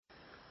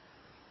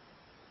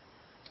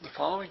The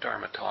following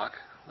Dharma talk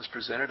was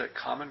presented at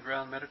Common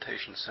Ground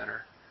Meditation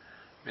Center,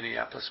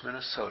 Minneapolis,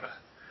 Minnesota,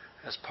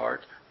 as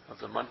part of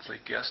the monthly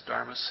Guest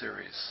Dharma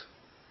series.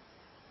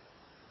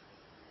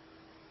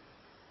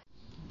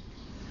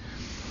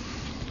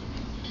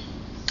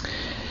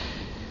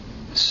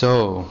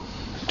 So,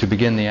 to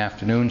begin the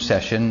afternoon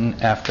session,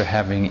 after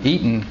having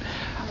eaten,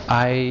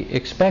 I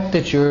expect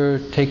that you're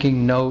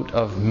taking note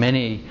of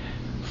many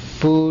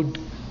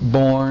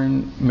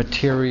food-borne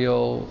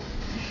material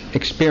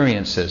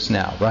experiences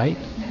now, right?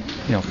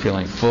 You know,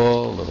 feeling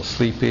full, a little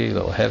sleepy, a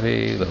little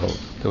heavy,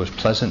 there was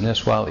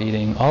pleasantness while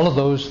eating. All of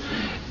those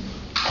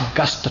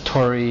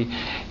gustatory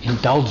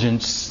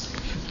indulgence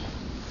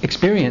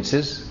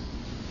experiences,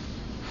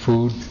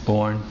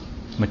 food-borne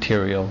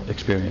material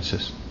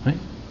experiences, right?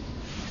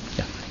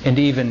 Yeah. And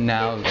even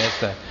now,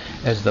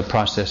 as the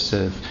process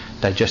of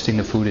digesting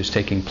the food is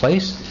taking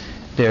place,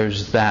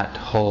 there's that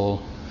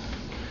whole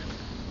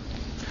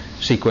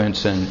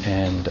sequence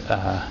and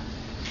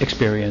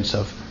experience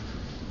of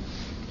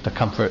the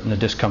comfort and the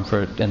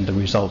discomfort and the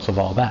results of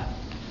all that.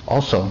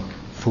 Also,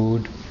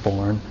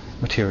 food-borne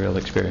material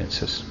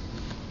experiences.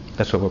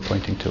 That's what we're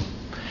pointing to.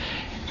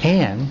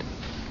 And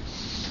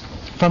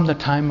from the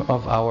time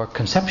of our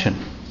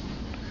conception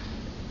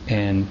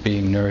and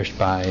being nourished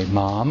by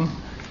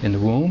mom in the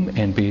womb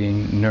and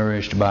being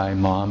nourished by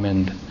mom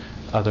and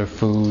other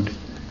food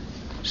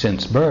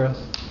since birth,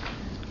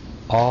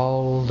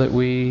 all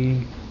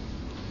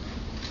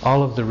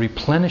of the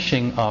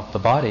replenishing of the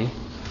body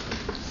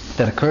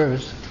that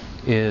occurs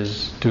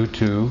is due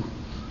to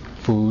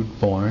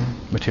food-borne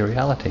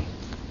materiality,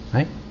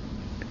 right?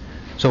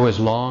 So as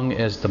long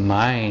as the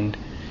mind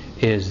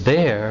is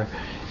there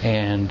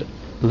and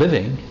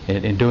living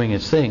and doing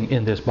its thing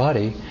in this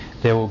body,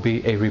 there will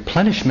be a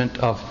replenishment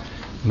of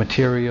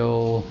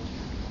material,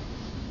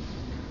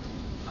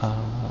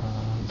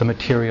 the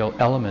material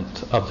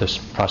element of this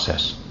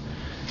process.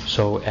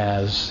 So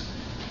as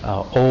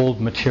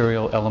old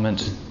material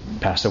elements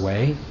pass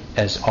away,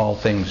 as all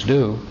things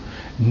do,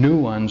 new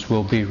ones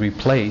will be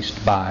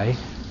replaced by,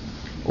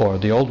 or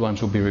the old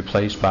ones will be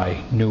replaced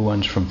by new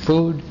ones from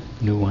food,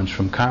 new ones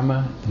from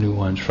karma, new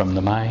ones from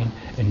the mind,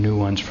 and new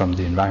ones from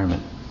the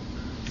environment.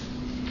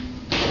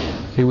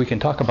 See, we can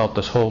talk about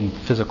this whole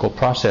physical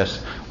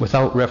process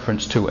without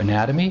reference to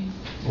anatomy,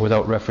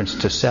 without reference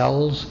to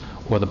cells,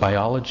 or the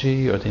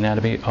biology, or the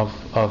anatomy of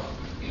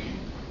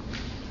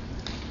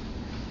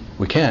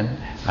we can.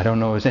 I don't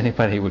know if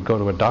anybody would go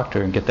to a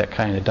doctor and get that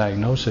kind of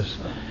diagnosis.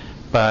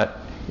 But,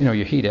 you know,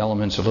 your heat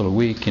element's a little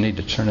weak, you need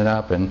to turn it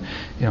up, and,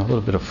 you know, a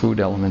little bit of food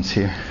elements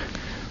here.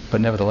 But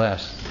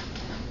nevertheless,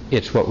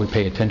 it's what we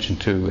pay attention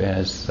to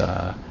as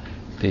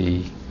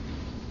the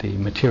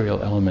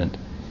material element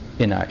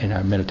in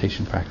our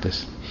meditation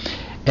practice.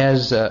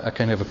 As a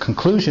kind of a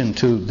conclusion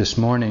to this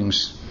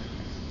morning's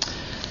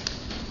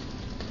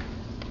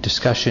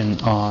discussion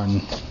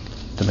on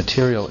the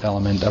material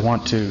element, I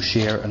want to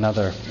share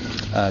another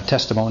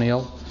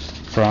testimonial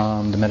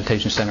from the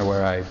meditation center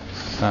where I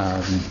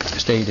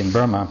stayed in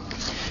Burma.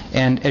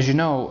 And as you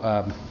know,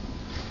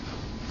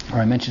 or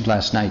I mentioned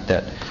last night,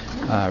 that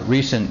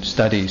recent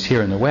studies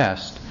here in the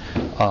West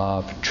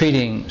of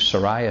treating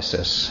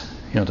psoriasis,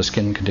 you know, the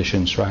skin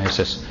condition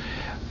psoriasis,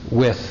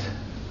 with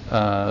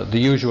the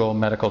usual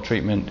medical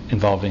treatment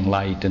involving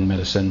light and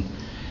medicine.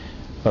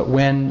 But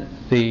when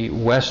the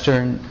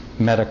Western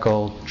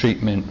medical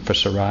treatment for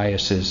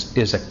psoriasis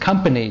is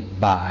accompanied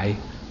by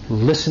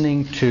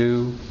listening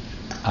to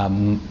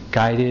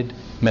guided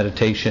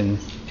meditation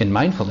in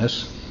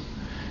mindfulness,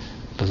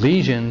 the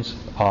lesions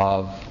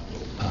of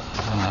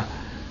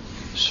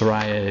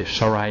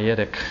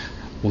psoriatic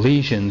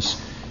lesions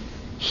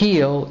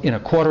heal in a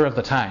quarter of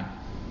the time.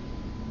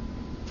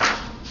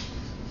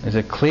 There's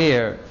a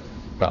clear,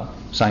 well,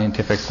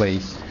 scientifically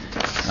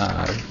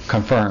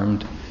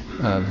confirmed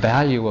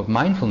value of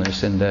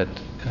mindfulness in that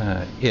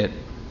it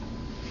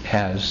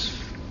has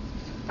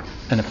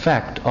an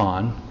effect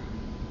on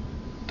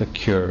the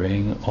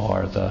curing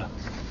or the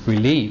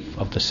relief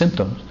of the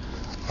symptoms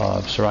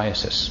of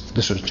psoriasis.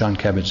 This was John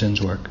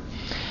Kabat-Zinn's work.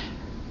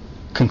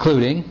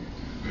 Concluding,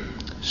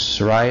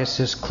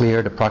 psoriasis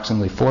cleared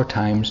approximately 4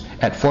 times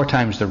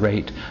the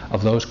rate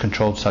of those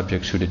controlled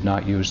subjects who did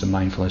not use the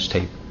mindfulness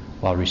tape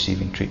while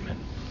receiving treatment.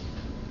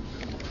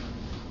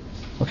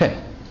 Okay.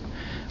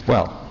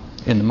 Well,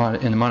 in the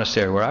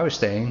monastery where I was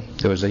staying,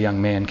 there was a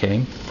young man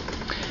came,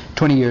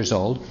 20 years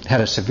old, had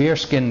a severe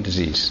skin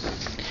disease.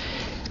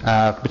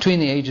 Between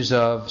the ages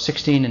of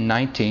 16 and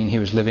 19, he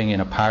was living in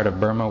a part of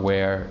Burma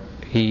where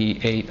he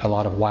ate a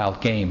lot of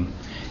wild game,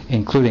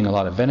 including a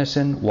lot of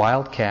venison,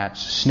 wild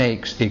cats,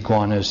 snakes,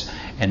 iguanas,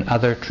 and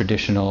other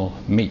traditional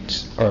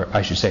meats, or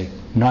I should say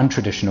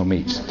non-traditional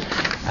meats.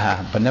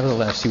 But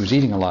nevertheless, he was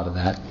eating a lot of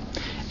that.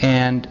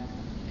 And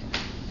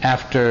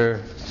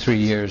after 3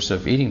 years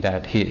of eating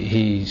that,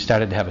 he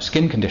started to have a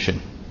skin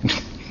condition.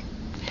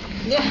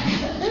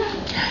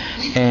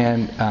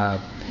 And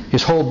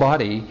his whole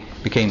body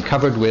became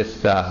covered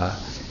with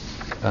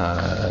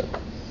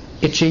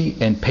itchy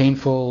and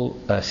painful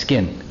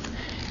skin.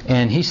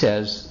 And he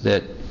says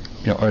that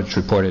or it's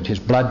reported, his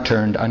blood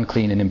turned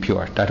unclean and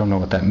impure. I don't know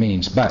what that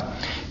means, but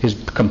his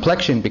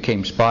complexion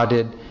became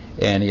spotted,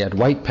 and he had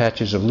white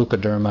patches of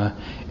leukoderma,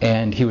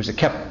 and he was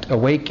kept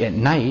awake at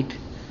night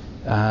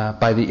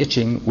by the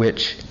itching,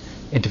 which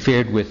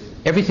interfered with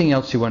everything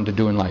else he wanted to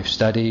do in life,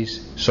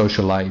 studies,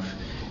 social life,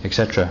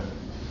 etc.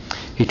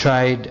 He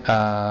tried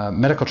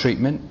medical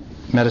treatment,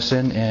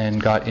 medicine,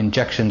 and got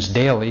injections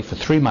daily for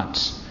 3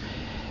 months,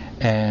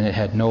 and it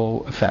had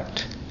no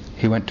effect.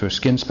 He went to a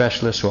skin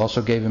specialist who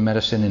also gave him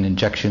medicine and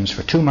injections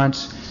for 2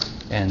 months,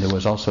 and there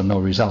was also no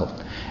result.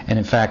 And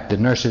in fact, the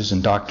nurses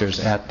and doctors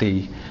at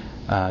the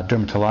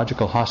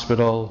dermatological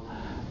hospital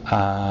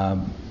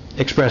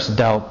expressed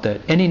doubt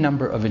that any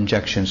number of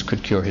injections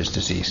could cure his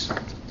disease.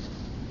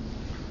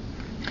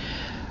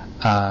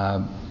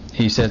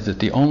 He said that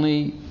the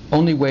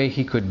only way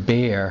he could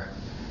bear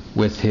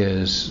with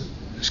his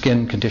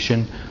skin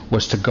condition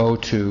was to go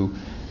to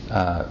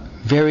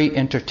very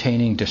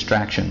entertaining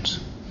distractions.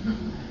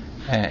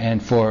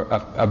 And for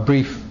a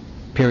brief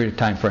period of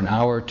time, for an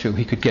hour or two,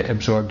 he could get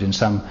absorbed in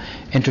some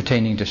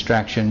entertaining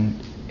distraction,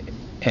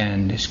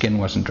 and his skin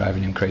wasn't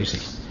driving him crazy.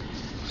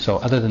 So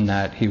other than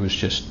that, he was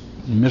just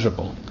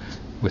miserable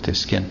with his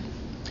skin.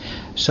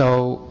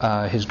 So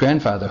his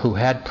grandfather, who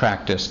had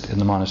practiced in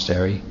the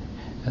monastery,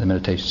 at the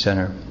meditation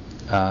center,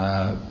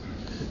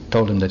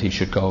 told him that he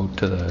should go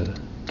to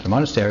the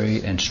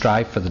monastery and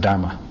strive for the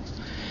Dharma.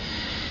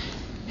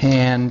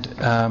 And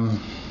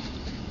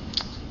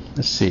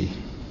let's see.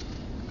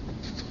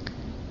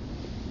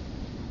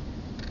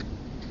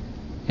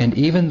 And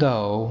even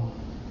though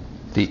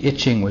the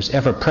itching was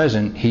ever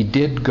present, he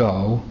did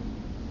go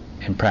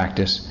and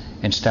practice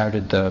and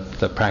started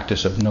the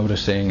practice of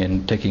noticing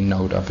and taking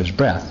note of his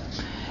breath.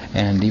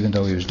 And even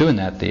though he was doing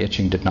that, the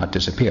itching did not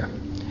disappear.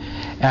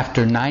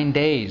 After 9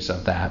 days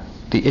of that,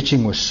 the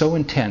itching was so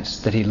intense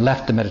that he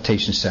left the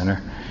meditation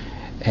center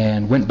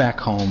and went back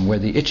home, where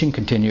the itching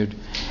continued,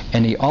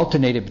 and he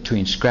alternated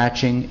between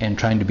scratching and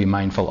trying to be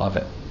mindful of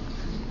it.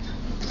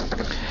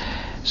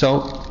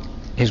 So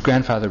his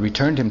grandfather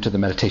returned him to the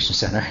meditation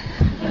center,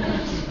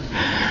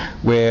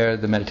 where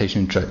the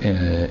meditation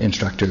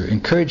instructor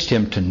encouraged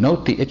him to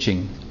note the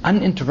itching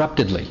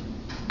uninterruptedly,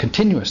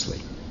 continuously,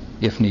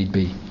 if need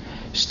be,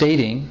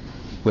 stating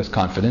with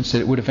confidence that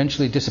it would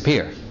eventually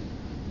disappear.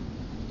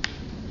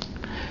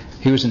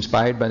 He was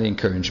inspired by the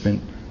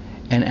encouragement,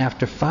 and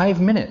after 5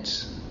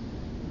 minutes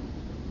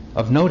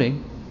of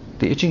noting,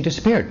 the itching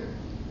disappeared.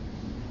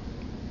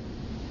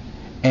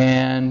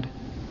 And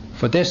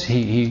for this,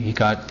 he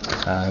got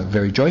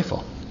very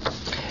joyful.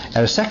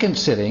 At a second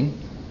sitting,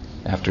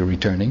 after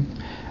returning,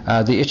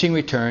 the itching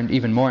returned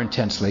even more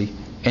intensely,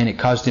 and it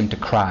caused him to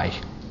cry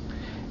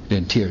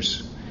in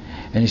tears.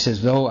 And he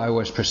says, though I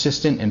was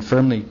persistent and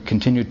firmly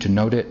continued to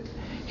note it,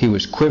 he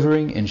was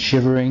quivering and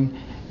shivering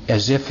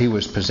as if he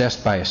was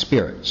possessed by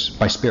spirits.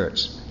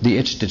 The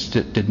itch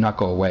did not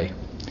go away.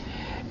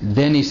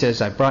 Then he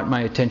says, I brought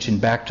my attention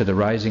back to the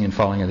rising and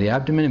falling of the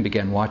abdomen and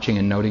began watching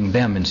and noting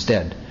them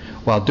instead.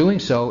 While doing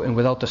so, and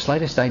without the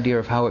slightest idea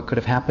of how it could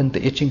have happened,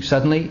 the itching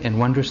suddenly and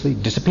wondrously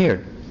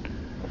disappeared.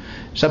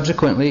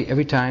 Subsequently,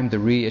 every time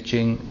the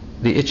itching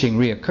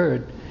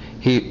reoccurred,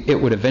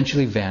 it would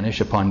eventually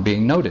vanish upon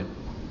being noted.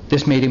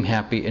 This made him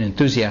happy and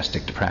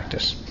enthusiastic to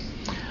practice.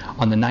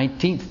 On the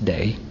 19th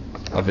day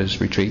of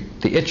his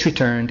retreat, the itch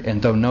returned,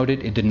 and though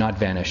noted, it did not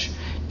vanish.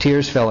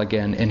 Tears fell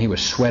again, and he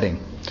was sweating.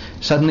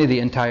 Suddenly the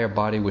entire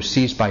body was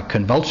seized by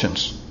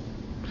convulsions.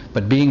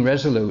 But being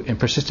resolute and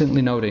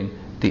persistently noting,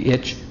 the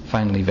itch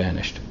finally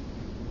vanished.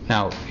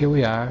 Now, here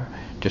we are,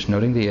 just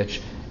noting the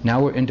itch.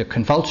 Now we're into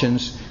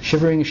convulsions,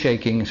 shivering,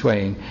 shaking,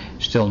 swaying,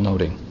 still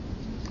noting.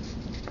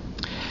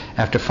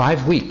 After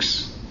 5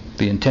 weeks,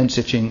 the intense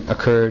itching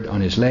occurred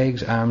on his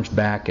legs, arms,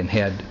 back, and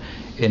head,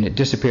 and it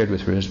disappeared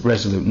with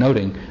resolute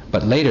noting,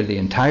 but later the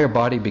entire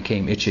body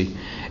became itchy,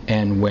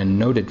 and when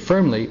noted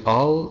firmly,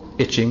 all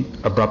itching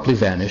abruptly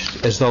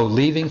vanished, as though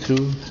leaving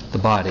through the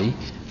body,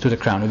 through the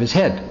crown of his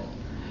head.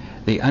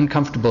 The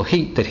uncomfortable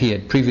heat that he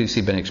had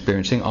previously been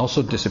experiencing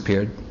also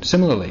disappeared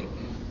similarly.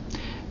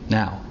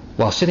 Now,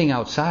 while sitting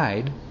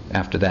outside,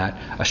 after that,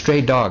 a stray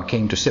dog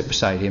came to sit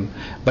beside him,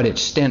 but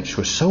its stench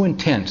was so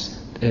intense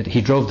that he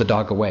drove the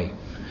dog away.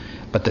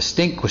 But the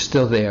stink was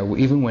still there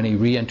even when he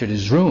re-entered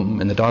his room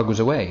and the dog was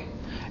away.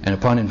 And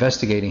upon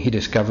investigating, he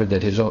discovered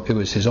that it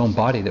was his own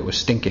body that was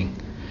stinking.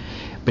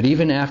 But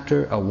even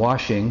after a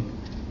washing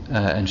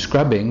and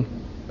scrubbing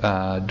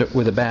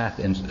with a bath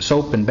and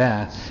soap and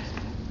bath,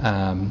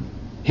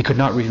 he could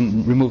not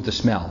remove the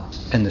smell.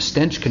 And the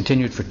stench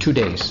continued for 2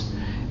 days.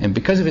 And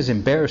because of his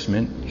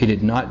embarrassment, he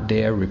did not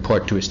dare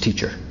report to his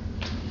teacher.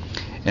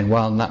 And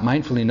while not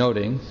mindfully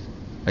noting,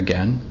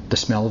 again, the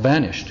smell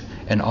vanished.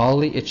 And all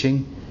the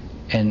itching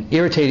and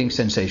irritating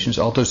sensations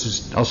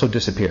also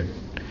disappeared.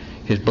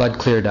 His blood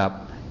cleared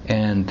up,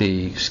 and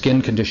the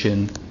skin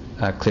condition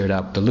cleared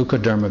up. The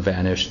leukoderma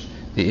vanished.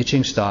 The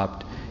itching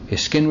stopped.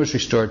 His skin was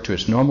restored to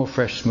its normal,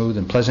 fresh, smooth,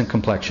 and pleasant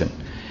complexion.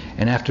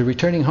 And after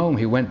returning home,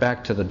 he went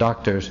back to the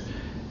doctors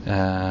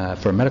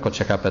for a medical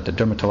checkup at the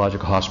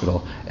dermatological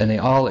hospital, and they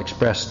all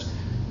expressed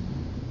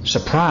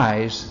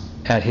surprised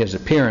at his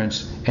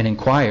appearance and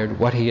inquired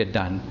what he had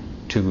done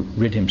to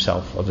rid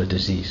himself of the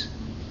disease.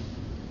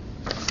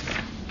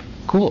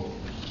 Cool.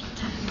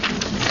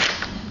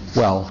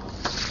 Well,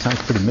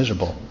 sounds pretty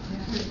miserable.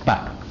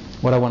 But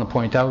what I want to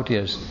point out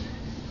is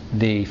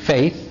the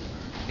faith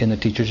in the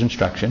teacher's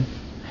instruction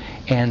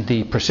and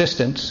the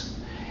persistence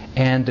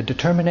and the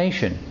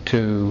determination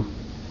to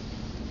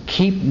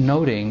keep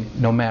noting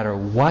no matter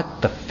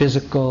what the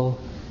physical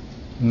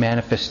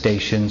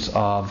manifestations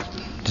of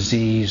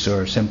disease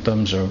or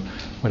symptoms or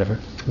whatever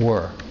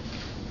were.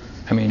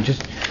 I mean,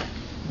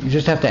 you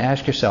just have to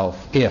ask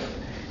yourself, if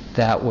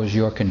that was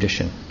your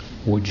condition,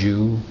 would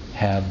you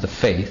have the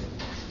faith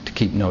to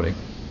keep noting?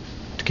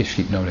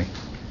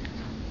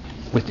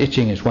 With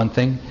itching is one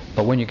thing,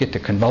 but when you get to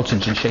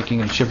convulsions and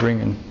shaking and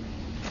shivering, and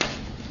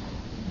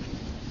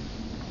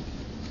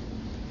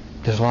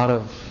there's a lot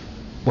of,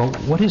 well,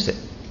 what is it?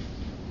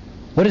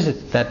 What is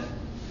it that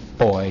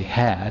boy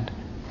had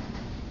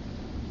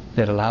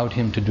that allowed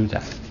him to do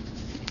that?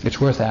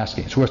 It's worth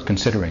asking. It's worth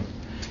considering.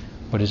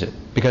 What is it?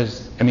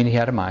 Because, I mean, he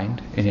had a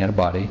mind and he had a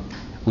body.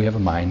 We have a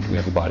mind, we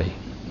have a body.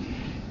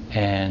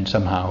 And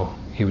somehow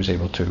he was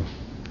able to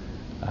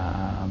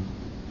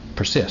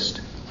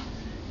persist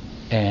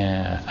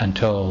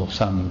until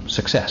some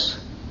success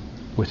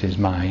with his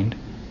mind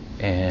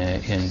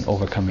in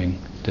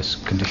overcoming this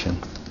condition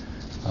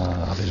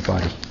of his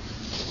body.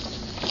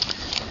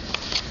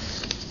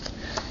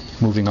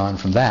 Moving on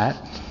from that,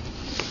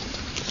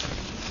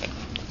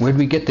 where did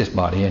we get this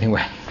body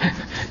anyway?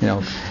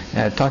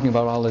 Talking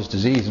about all this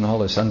disease and all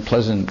this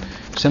unpleasant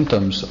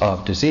symptoms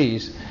of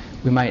disease,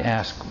 we might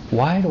ask,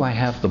 why do I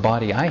have the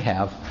body I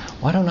have?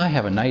 Why don't I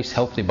have a nice,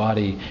 healthy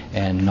body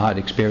and not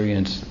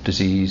experience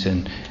disease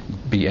and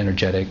be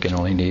energetic and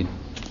only need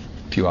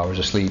a few hours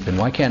of sleep? And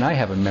why can't I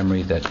have a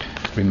memory that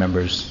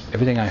remembers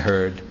everything I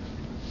heard?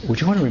 Would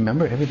you want to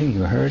remember everything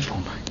you heard? Oh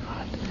my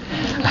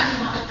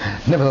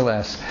God.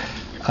 Nevertheless,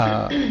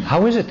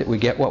 how is it that we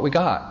get what we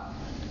got?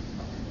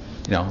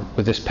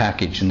 With this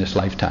package in this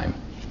lifetime.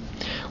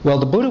 Well,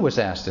 the Buddha was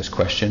asked this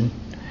question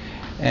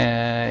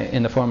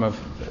in the form of,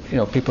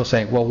 people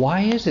saying, well,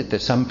 why is it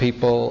that some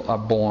people are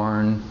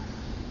born,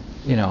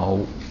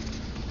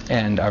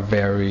 and are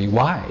very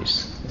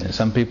wise? And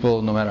some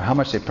people, no matter how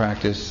much they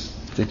practice,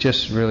 they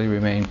just really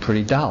remain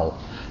pretty dull.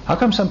 How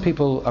come some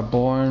people are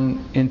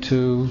born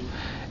into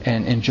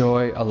and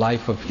enjoy a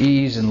life of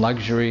ease and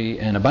luxury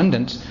and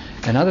abundance,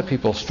 and other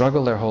people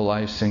struggle their whole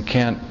lives and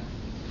can't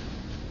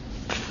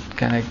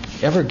kind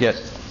of ever get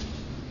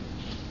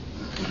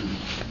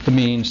the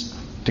means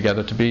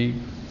together to be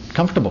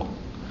comfortable?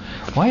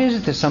 Why is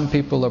it that some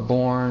people are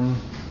born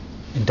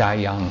and die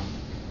young?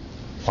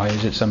 Why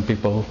is it some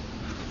people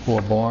who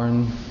are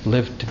born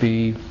live to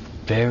be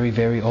very,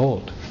 very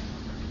old?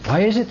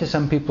 Why is it that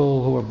some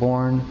people who are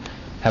born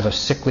have a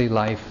sickly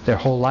life their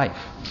whole life,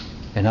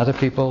 and other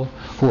people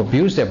who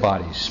abuse their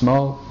bodies,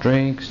 smoke,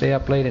 drink, stay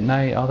up late at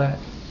night, all that,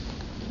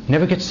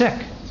 never get sick?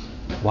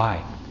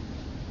 Why?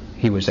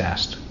 He was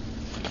asked.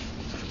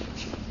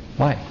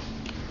 Why?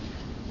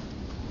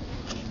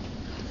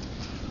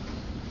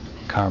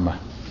 Karma.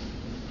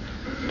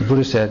 The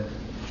Buddha said,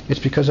 it's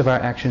because of our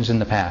actions in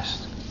the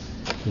past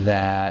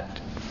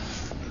that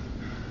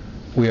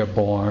we are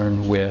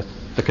born with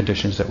the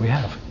conditions that we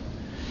have.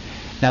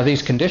 Now,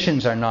 these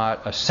conditions are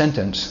not a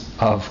sentence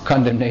of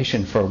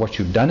condemnation for what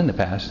you've done in the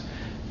past,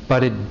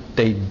 but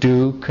they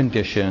do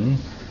condition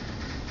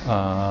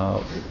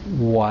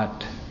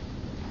what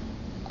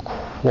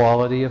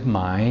quality of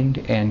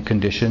mind and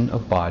condition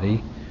of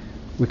body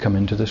we come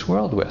into this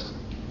world with.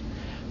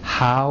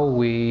 How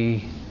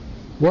we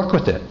work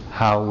with it,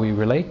 how we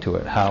relate to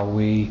it, how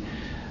we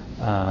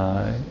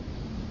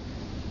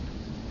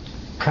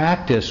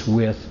practice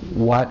with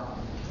what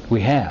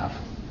we have,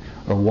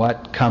 or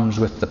what comes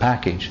with the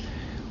package,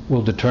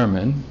 will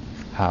determine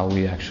what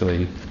we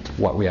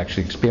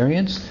actually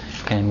experience,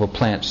 and will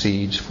plant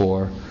seeds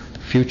for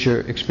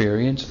future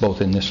experience, both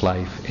in this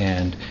life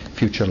and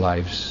future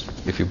lives,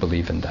 if you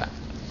believe in that.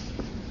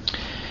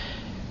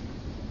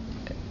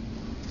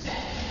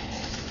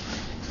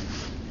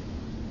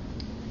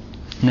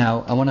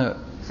 Now, I want to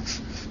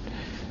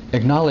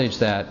acknowledge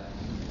that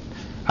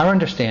our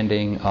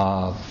understanding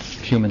of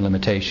human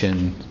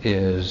limitation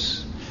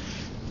is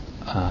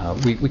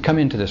we come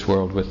into this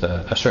world with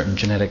a certain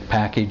genetic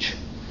package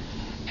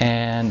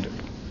and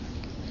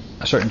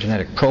a certain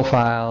genetic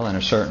profile and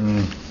a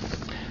certain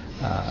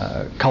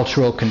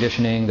cultural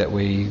conditioning that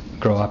we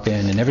grow up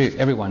in, and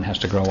everyone has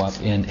to grow up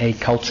in a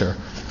culture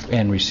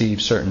and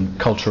receive certain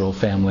cultural,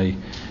 family,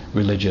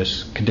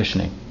 religious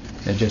conditioning.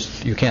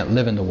 You can't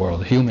live in the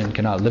world. A human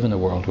cannot live in the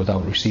world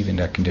without receiving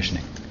that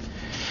conditioning.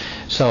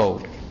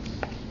 So,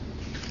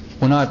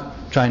 we're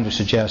not trying to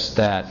suggest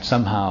that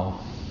somehow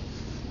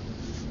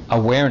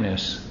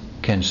awareness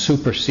can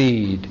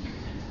supersede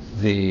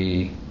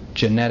the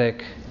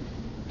genetic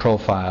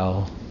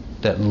profile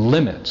that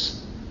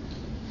limits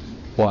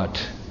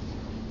what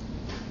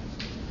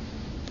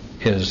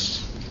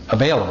is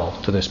available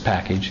to this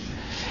package.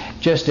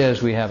 Just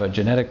as we have a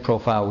genetic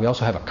profile, we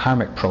also have a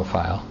karmic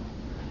profile.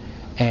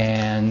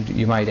 And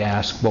you might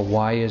ask, well,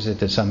 why is it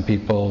that some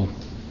people,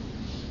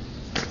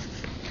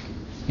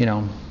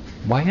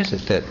 why is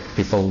it that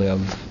people live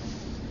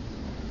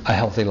a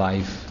healthy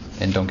life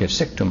and don't get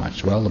sick too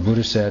much? Well, the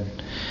Buddha said,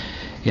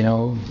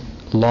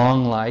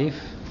 long life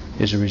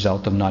is a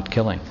result of not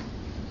killing.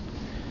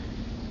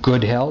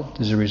 Good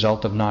health is a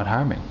result of not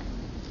harming.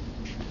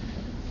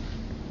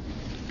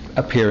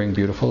 Appearing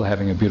beautiful,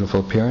 having a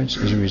beautiful appearance,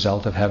 is a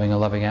result of having a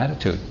loving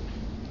attitude,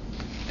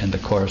 and the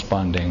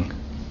corresponding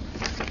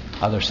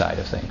other side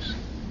of things.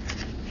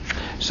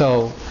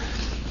 So,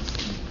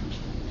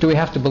 do we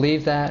have to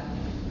believe that?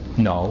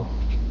 No.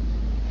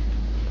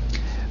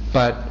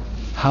 But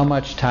how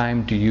much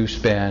time do you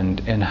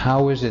spend, and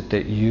how is it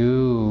that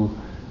you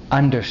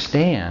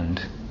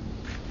understand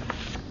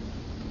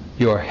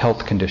your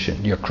health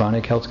condition, your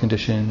chronic health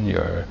condition,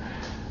 your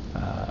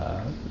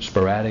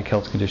sporadic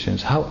health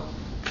conditions? How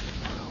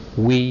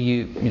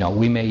we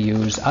may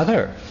use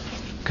other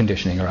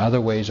conditioning or other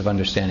ways of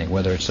understanding,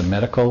 whether it's a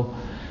medical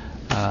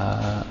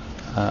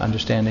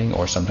understanding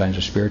or sometimes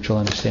a spiritual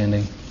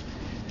understanding.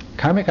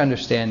 Karmic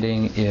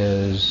understanding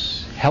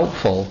is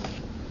helpful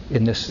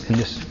in this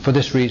for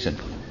this reason,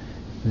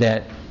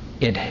 that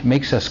it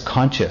makes us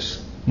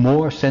conscious,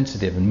 more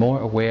sensitive and more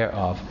aware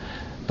of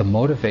the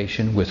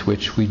motivation with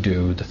which we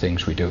do the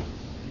things we do.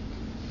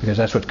 Because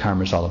that's what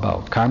karma is all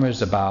about. Karma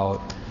is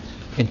about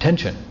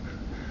intention.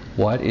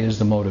 What is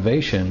the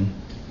motivation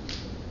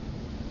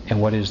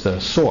and what is the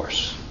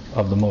source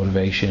of the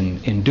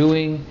motivation in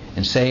doing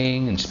and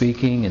saying and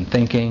speaking and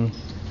thinking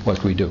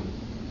what we do?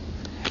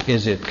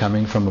 Is it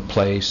coming from a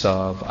place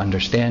of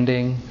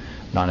understanding,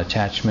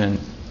 non-attachment,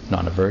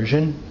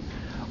 non-aversion?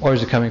 Or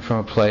is it coming from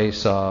a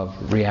place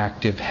of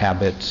reactive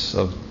habits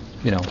of,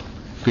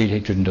 greed,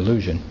 hatred, and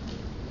delusion?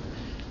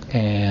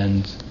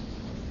 And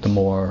the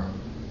more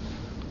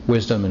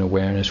wisdom and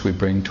awareness we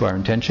bring to our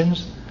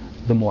intentions,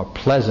 the more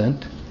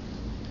pleasant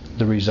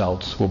the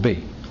results will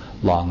be.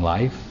 Long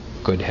life,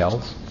 good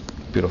health,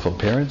 beautiful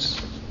appearance,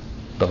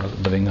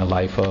 living a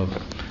life of,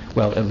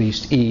 at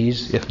least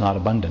ease, if not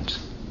abundance.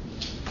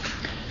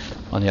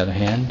 On the other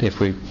hand, if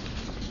we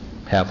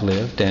have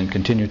lived and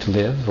continue to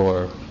live,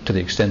 or to the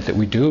extent that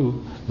we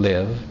do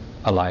live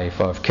a life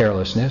of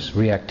carelessness,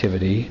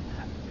 reactivity,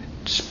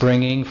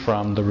 springing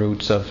from the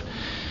roots of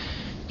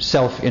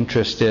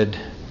self-interested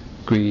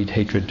greed,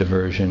 hatred,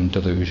 diversion,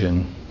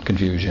 delusion,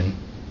 confusion,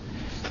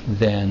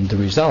 then the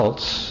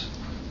results,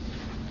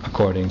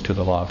 according to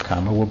the law of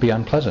karma, will be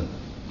unpleasant.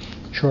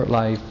 Short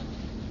life,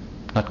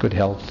 not good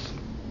health,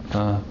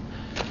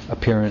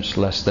 appearance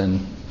less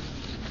than,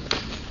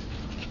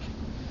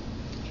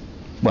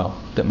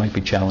 that might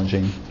be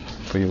challenging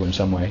for you in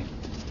some way.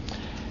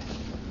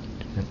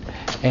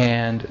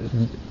 And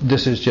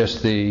this is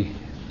just the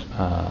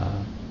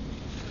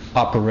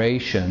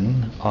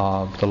operation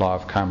of the law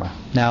of karma.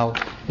 Now,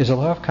 is the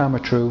law of karma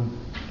true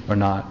or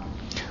not?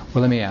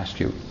 Well, let me ask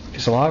you,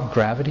 is the law of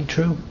gravity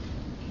true?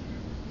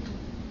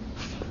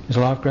 Is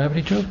the law of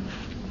gravity true?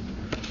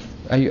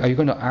 Are you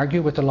going to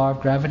argue with the law of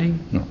gravity?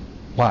 No.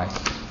 Why?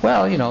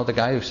 Well, the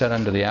guy who sat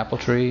under the apple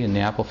tree and the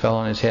apple fell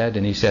on his head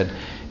and he said,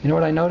 you know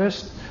what I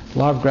noticed? The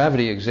law of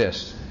gravity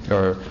exists,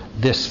 or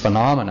this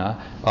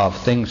phenomena of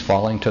things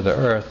falling to the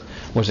earth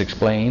was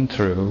explained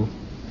through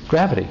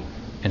gravity.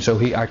 And so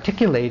he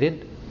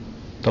articulated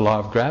the law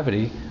of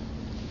gravity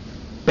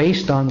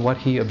based on what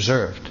he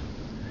observed.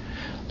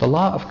 The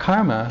law of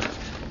karma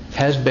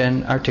has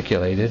been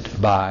articulated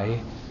by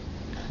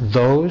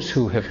those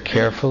who have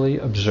carefully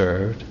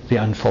observed the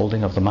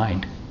unfolding of the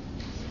mind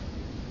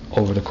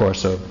over the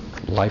course of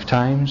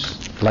lifetime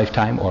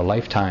or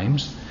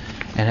lifetimes,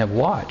 and have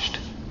watched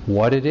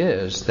what it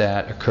is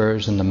that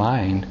occurs in the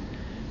mind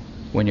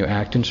when you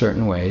act in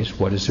certain ways.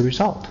 What is the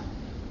result?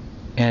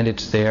 And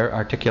it's their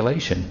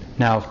articulation.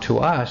 Now, to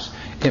us,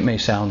 it may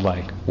sound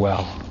like,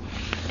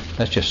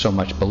 that's just so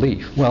much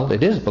belief. Well,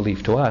 it is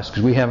belief to us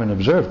because we haven't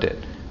observed it,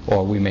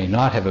 or we may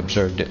not have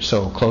observed it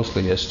so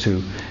closely as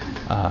to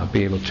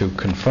be able to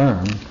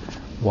confirm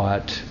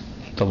what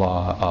the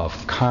law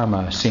of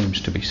karma seems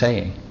to be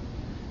saying.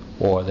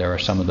 Or there are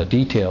some of the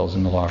details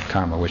in the law of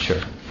karma which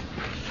are,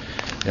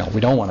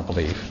 we don't want to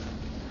believe.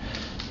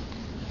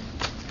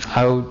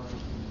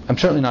 I'm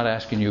certainly not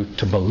asking you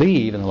to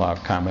believe in the law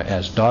of karma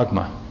as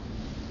dogma,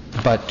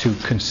 but to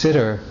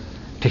consider,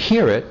 to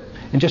hear it,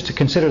 and just to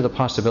consider the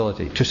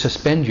possibility, to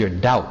suspend your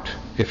doubt,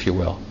 if you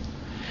will,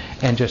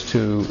 and just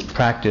to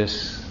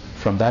practice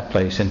from that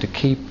place, and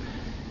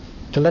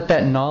to let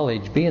that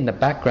knowledge be in the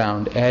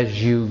background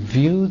as you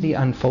view the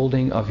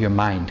unfolding of your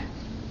mind,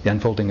 the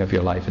unfolding of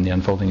your life and the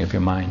unfolding of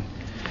your mind,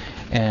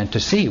 and to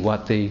see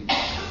what the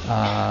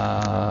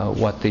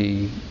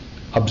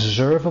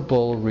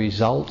observable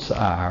results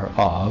are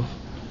of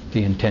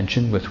the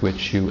intention with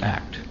which you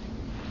act.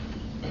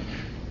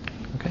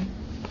 Okay?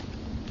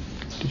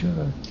 Did you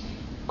have a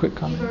quick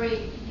comment? You've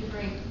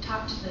already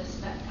talked to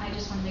this, but I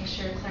just want to make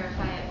sure to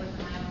clarify it with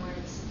my own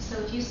words. So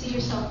if you see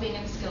yourself being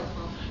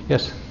unskillful,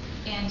 yes,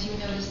 and you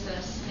notice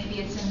this, maybe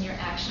it's in your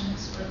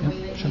actions or the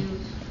way that sure.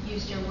 you've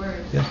used your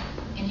words, yes.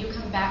 and you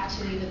come back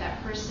to either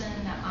that person,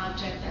 that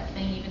object, that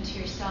thing, even to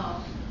yourself,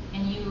 yourself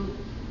and you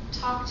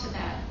talk to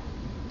that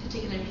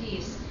particular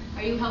piece,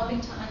 are you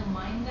helping to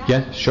unwind that?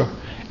 Yeah, sure.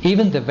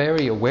 Even the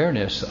very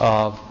awareness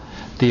of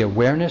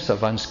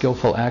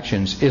unskillful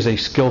actions is a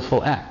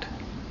skillful act.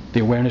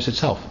 The awareness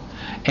itself.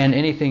 And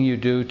anything you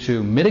do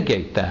to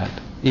mitigate that,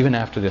 even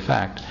after the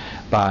fact,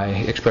 by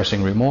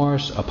expressing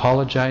remorse,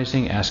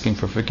 apologizing, asking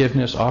for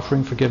forgiveness,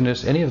 offering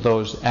forgiveness, any of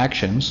those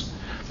actions,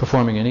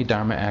 performing any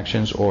Dharma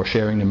actions or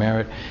sharing the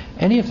merit,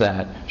 any of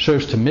that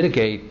serves to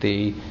mitigate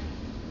the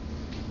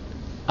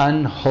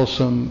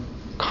unwholesome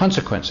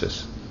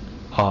consequences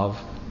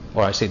of,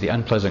 or I say the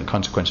unpleasant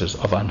consequences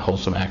of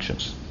unwholesome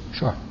actions.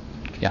 Sure.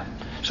 Yeah.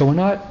 So we're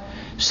not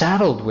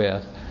saddled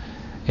with,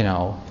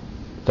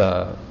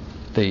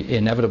 the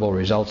inevitable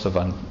results of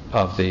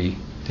the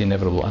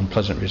inevitable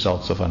unpleasant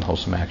results of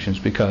unwholesome actions,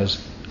 because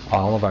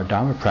all of our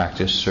Dharma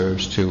practice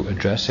serves to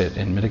address it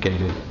and mitigate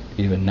it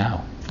even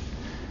now.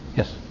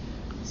 Yes?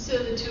 So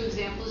the two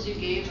examples you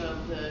gave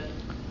of the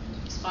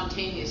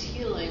spontaneous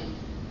healing,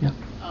 Yeah.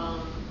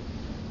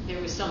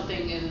 There was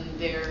something in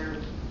their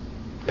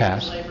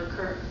Past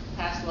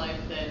past life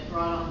that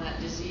brought on that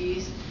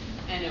disease,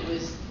 and it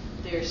was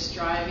their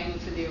striving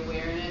for the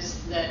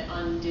awareness that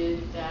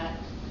undid that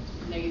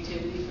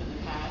negativity from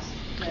the past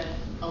that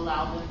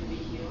allowed them to be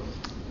healed?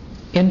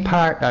 In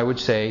part, I would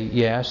say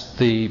yes.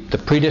 The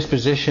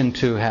predisposition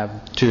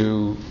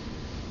to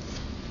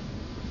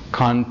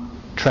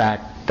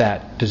contract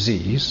that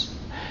disease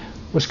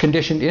was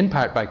conditioned in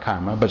part by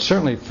karma, but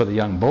certainly for the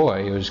young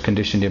boy, it was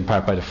conditioned in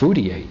part by the food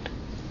he ate,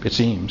 it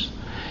seems.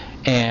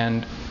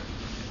 And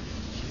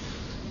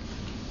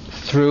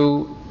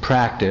through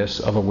practice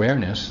of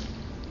awareness,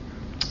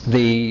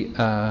 the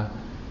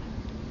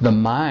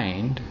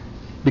mind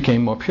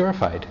became more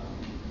purified.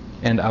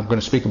 And I'm going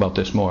to speak about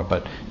this more,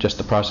 but just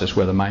the process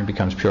where the mind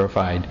becomes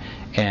purified,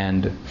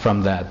 and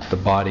from that the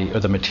body or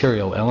the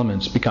material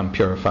elements become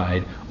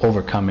purified,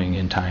 overcoming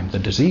in time the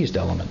diseased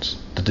elements,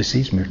 the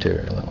diseased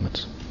material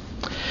elements.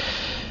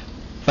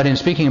 But in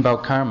speaking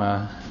about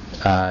karma,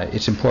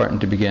 it's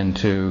important to begin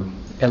to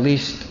at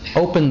least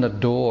open the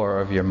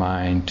door of your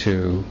mind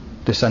to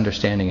this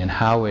understanding and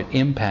how it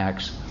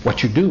impacts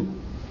what you do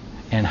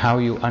and how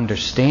you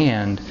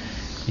understand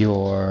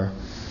your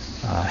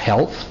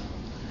health.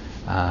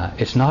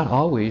 It's not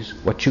always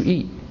what you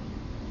eat.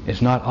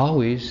 It's not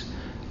always,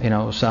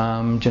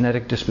 some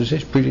genetic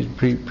disposition,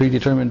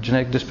 predetermined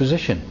genetic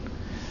disposition.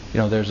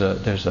 There's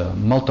a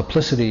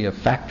multiplicity of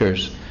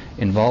factors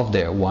involved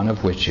there. One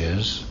of which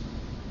is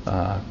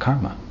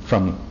karma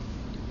from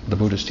the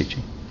Buddha's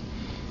teaching.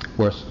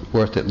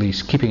 Worth at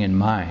least keeping in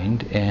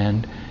mind.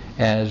 And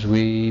as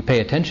we pay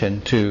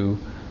attention to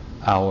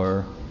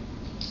our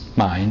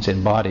minds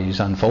and bodies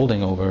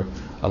unfolding over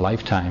a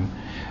lifetime,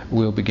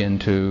 we'll begin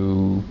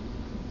to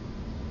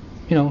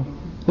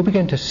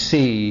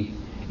see,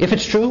 if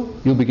it's true,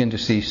 you'll begin to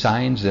see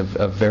signs of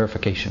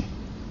verification.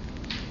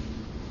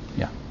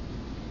 Yeah.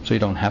 So you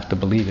don't have to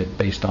believe it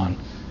based on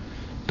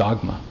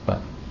dogma,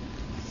 but.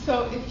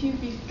 So if you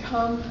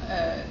become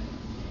an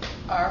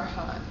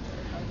arhat.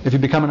 If you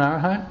become an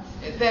arhat?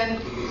 Then,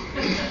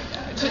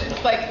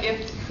 like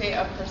if, say,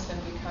 a person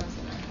becomes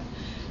an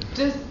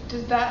arhat,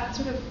 does that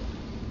sort of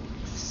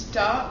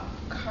stop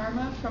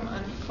karma from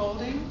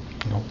unfolding?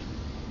 No.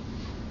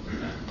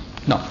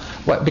 No.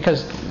 Well,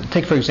 because,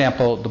 take for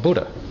example, the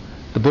Buddha.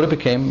 The Buddha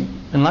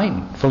became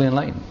enlightened, fully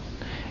enlightened.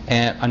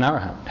 And an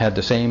arhat had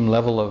the same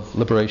level of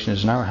liberation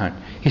as an arhat.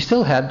 He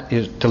still had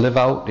to live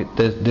out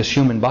this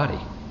human body.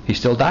 He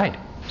still died.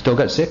 Still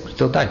got sick,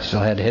 still died. Still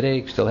had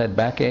headaches, still had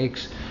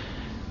backaches.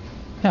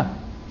 Yeah.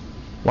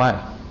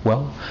 Why?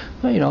 Well,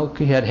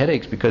 he had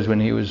headaches because when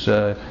he was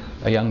a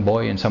young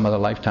boy in some other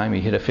lifetime,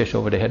 he hit a fish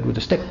over the head with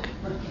a stick.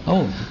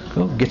 Oh,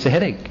 gets a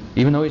headache.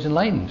 Even though he's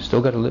enlightened,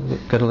 still got to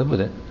live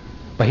with it.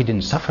 But he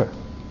didn't suffer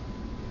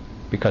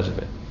because of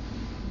it.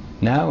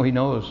 Now he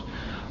knows,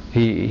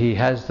 he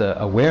has the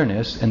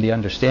awareness and the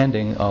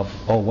understanding of,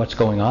 what's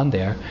going on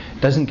there.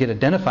 Doesn't get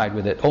identified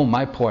with it.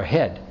 My poor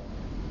head.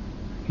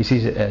 He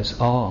sees it as,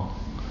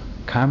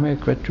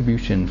 karmic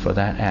retribution for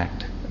that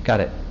act.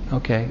 Got it.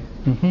 Okay.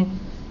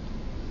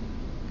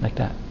 Like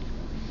that.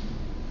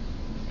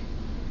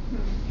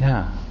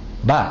 Yeah.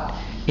 But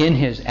in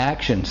his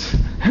actions,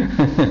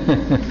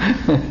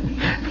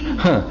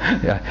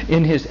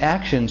 in his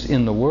actions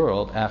in the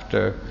world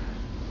after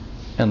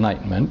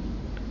enlightenment,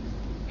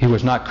 he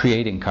was not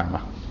creating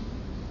karma.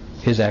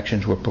 His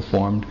actions were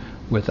performed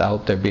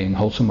without there being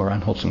wholesome or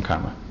unwholesome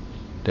karma.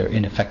 They're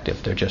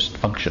ineffective. They're just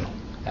functional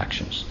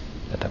actions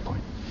at that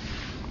point.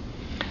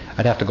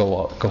 I'd have to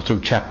go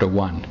through chapter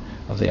 1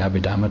 of the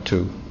Abhidhamma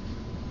to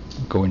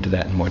go into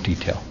that in more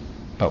detail,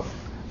 but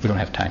we don't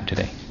have time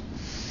today.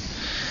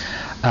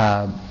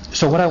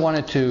 So what I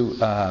wanted to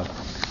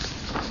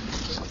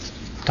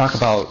talk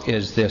about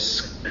is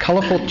this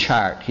colorful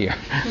chart here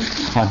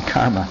on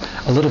karma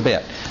a little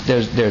bit.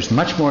 There's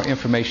much more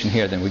information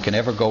here than we can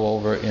ever go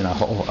over in a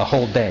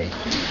whole day,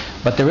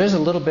 but there is a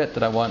little bit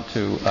that I want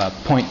to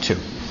point to.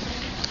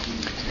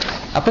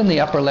 Up in the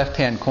upper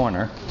left-hand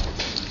corner,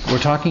 we're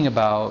talking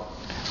about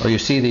or you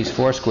see these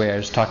 4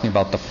 squares talking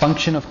about the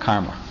function of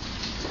karma.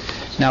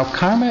 Now,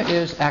 karma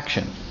is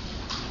action.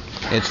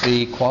 It's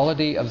the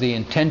quality of the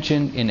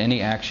intention in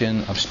any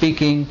action of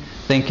speaking,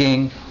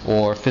 thinking,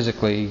 or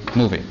physically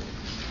moving.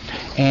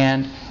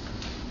 And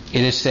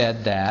it is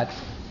said that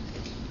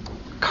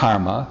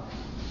karma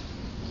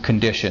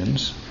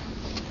conditions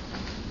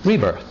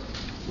rebirth.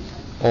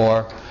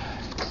 Or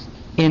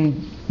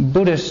in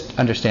Buddhist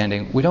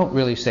understanding, we don't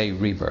really say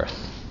rebirth,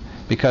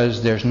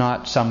 because there's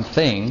not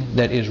something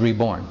that is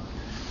reborn.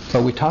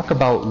 But we talk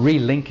about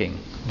relinking,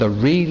 the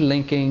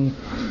relinking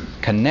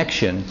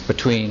connection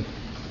between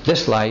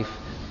this life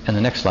and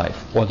the next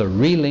life, or the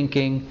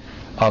relinking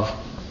of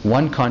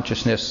one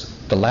consciousness,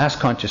 the last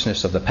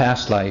consciousness of the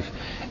past life,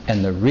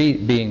 and the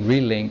being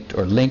relinked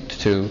or linked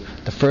to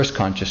the first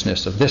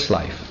consciousness of this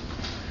life.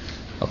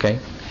 Okay?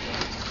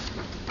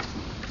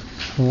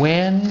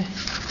 When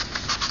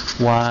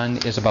one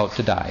is about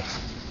to die,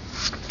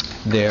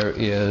 there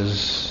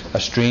is a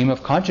stream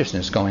of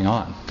consciousness going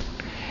on,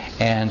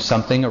 and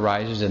something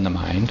arises in the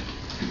mind,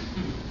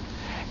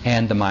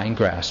 and the mind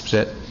grasps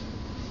it,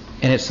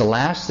 and it's the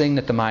last thing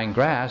that the mind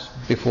grasps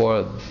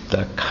before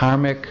the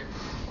karmic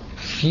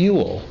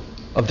fuel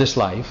of this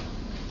life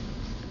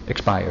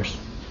expires.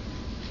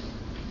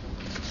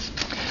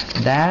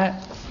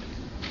 That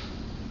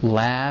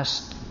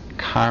last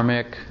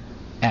karmic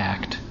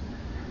act,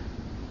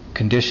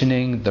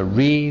 conditioning the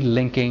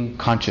relinking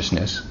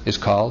consciousness, is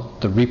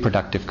called the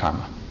reproductive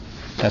karma.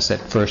 That's that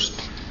first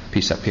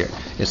piece up here.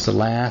 It's the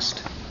last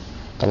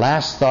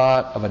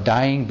thought of a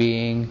dying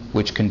being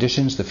which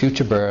conditions the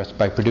future birth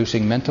by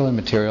producing mental and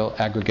material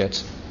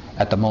aggregates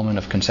at the moment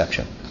of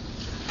conception.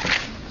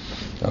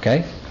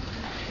 Okay?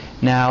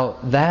 Now,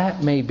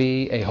 that may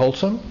be a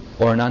wholesome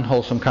or an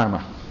unwholesome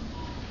karma.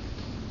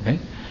 Okay?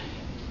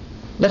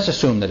 Let's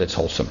assume that it's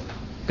wholesome,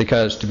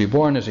 because to be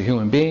born as a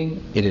human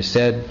being, it is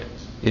said,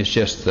 is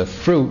just the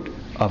fruit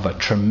of a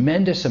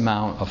tremendous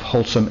amount of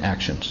wholesome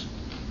actions.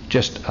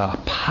 Just a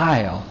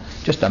pile,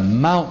 just a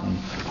mountain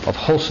of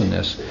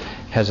wholesomeness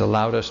has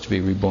allowed us to be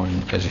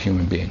reborn as a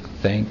human being.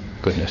 Thank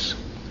goodness.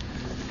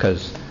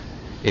 Because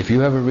if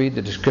you ever read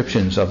the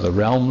descriptions of the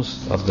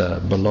realms of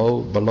the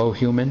below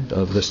human,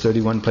 of this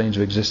 31 planes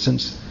of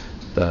existence,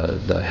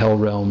 the hell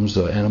realms,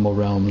 the animal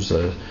realms,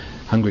 the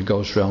hungry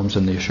ghost realms,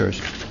 and the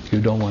assures,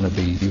 you don't want to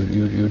be,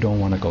 you don't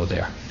want to go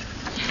there.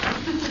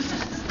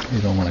 You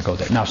don't want to go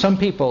there. Now, some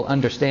people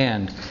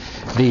understand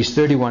these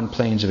 31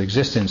 planes of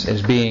existence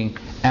as being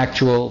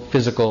actual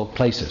physical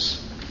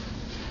places.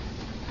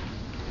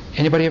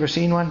 Anybody ever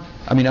seen one?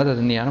 I mean, other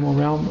than the animal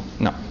realm?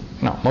 No.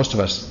 Most of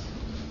us,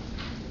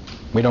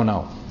 we don't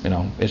know.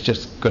 It's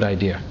just a good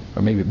idea,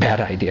 or maybe a bad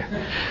idea.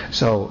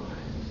 So,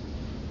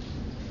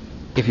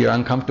 if you're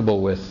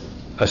uncomfortable with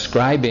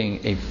ascribing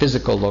a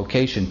physical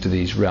location to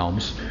these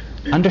realms,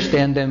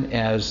 understand them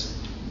as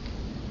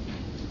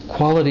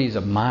qualities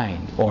of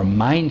mind, or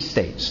mind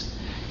states.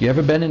 You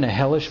ever been in a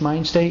hellish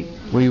mind state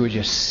where you were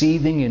just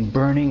seething and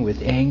burning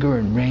with anger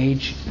and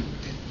rage?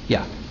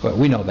 Yeah, well,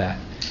 we know that.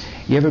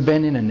 You ever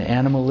been in an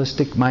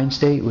animalistic mind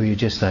state where you're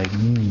just like,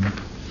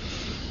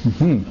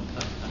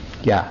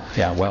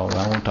 Yeah, well,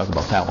 I won't talk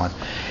about that one.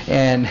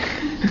 And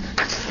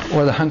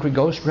or the hungry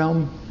ghost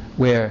realm,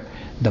 where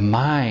the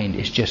mind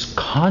is just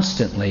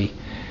constantly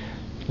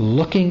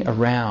looking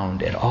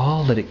around at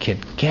all that it can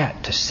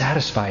get to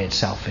satisfy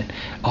itself in,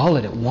 all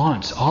that it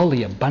wants, all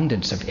the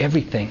abundance of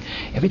everything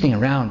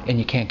around, and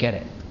you can't get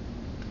it.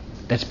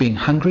 That's being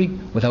hungry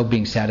without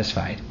being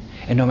satisfied.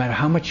 And no matter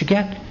how much you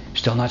get,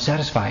 still not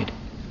satisfied.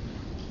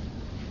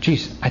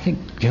 Geez, I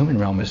think the human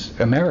realm is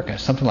America,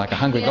 something like a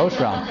hungry ghost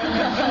realm.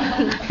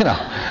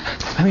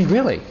 I mean,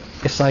 really,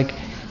 it's like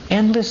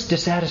endless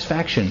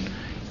dissatisfaction,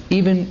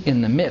 even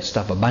in the midst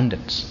of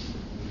abundance.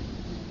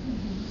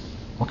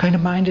 What kind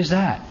of mind is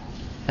that?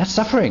 That's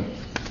suffering,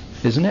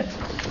 isn't it?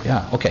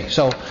 Yeah, okay,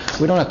 so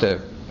we don't have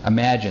to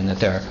imagine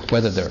that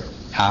whether there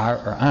are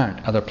or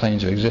aren't other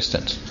planes of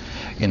existence.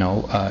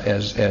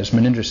 As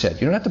Manindra said,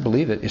 you don't have to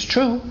believe it. It's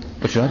true,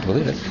 but you don't have to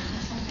believe it.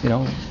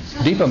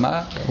 Deepa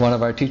Ma, one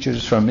of our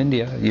teachers from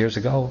India years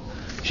ago,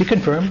 she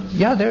confirmed,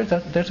 yeah,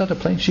 there's other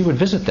planes. She would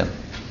visit them.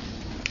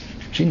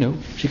 She knew.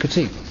 She could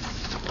see.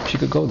 She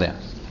could go there.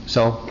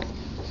 So,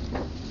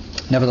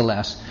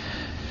 nevertheless,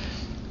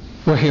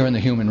 we're here in the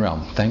human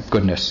realm, thank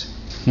goodness.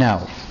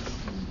 Now,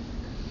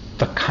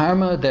 the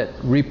karma that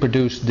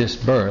reproduced this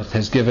birth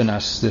has given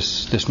us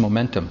this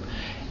momentum.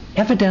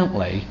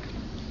 Evidently,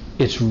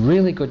 it's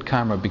really good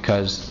karma,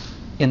 because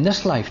in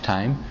this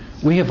lifetime,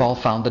 we have all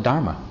found the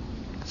Dharma.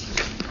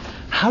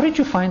 How did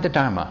you find the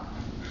Dharma?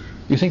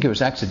 You think it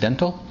was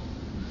accidental?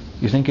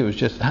 You think it was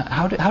just...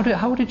 How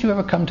did you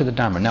ever come to the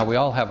Dharma? Now, we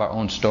all have our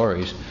own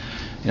stories.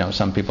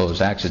 Some people it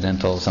was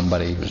accidental,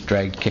 somebody was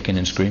dragged kicking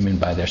and screaming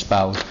by their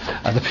spouse,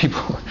 other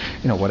people,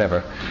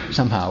 whatever.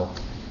 Somehow,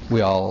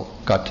 we all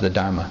got to the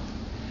Dharma.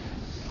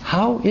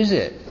 How is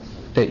it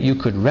that you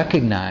could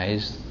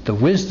recognize the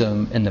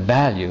wisdom and the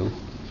value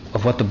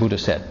of what the Buddha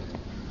said?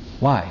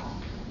 Why?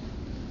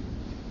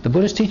 The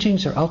Buddha's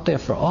teachings are out there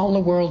for all the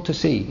world to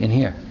see and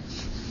hear.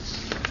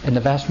 And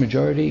the vast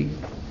majority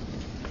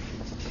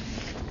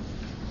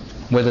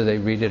whether they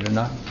read it or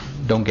not.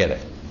 Don't get it.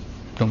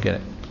 Don't get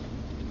it.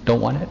 Don't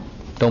want it.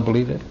 Don't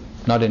believe it.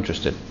 Not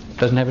interested.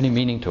 Doesn't have any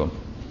meaning to them.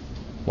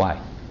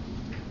 Why?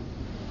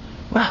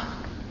 Well,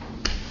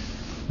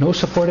 no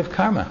supportive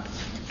karma.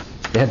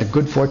 They had the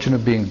good fortune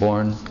of being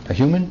born a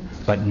human,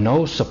 but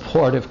no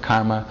supportive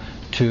karma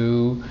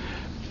to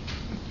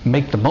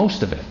make the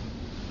most of it.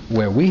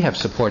 Where we have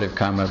supportive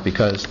karma,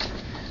 because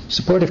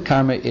supportive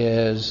karma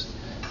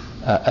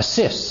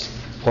assists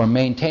or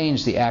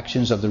maintains the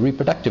actions of the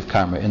reproductive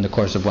karma in the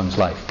course of one's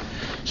life.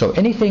 So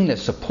anything that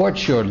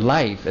supports your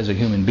life as a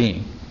human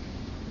being,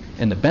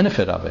 and the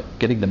benefit of it,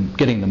 getting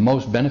the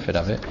most benefit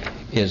of it,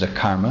 is a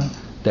karma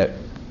that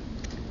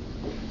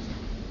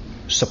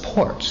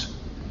supports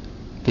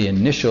the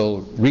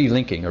initial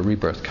relinking or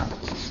rebirth karma.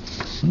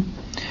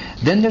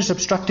 Then there's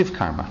obstructive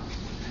karma.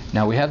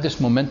 Now we have this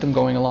momentum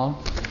going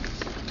along,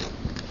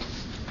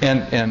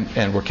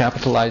 and we're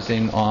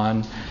capitalizing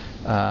on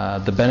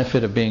the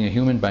benefit of being a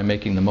human by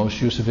making the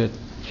most use of it,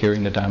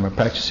 hearing the Dharma,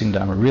 practicing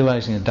Dharma,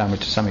 realizing the Dharma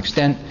to some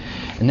extent,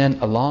 and then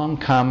along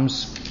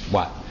comes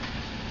what?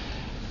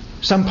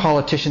 Some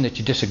politician that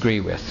you disagree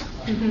with.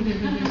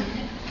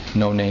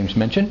 No names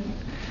mentioned,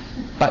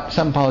 but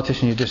some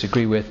politician you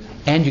disagree with,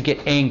 and you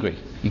get angry,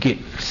 you get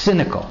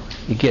cynical,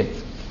 you get,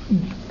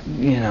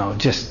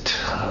 just,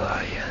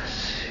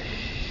 yes.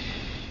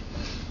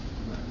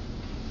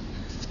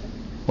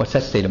 What's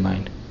that state of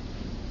mind?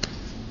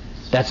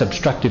 That's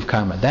obstructive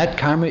karma. That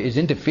karma is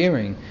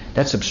interfering.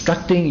 That's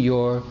obstructing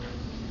your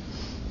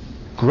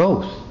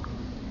growth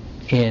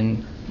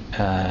in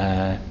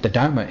the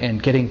Dharma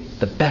and getting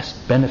the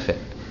best benefit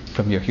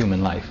from your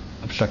human life.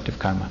 Obstructive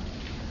karma.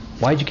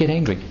 Why'd you get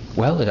angry?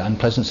 Well, an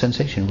unpleasant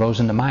sensation rose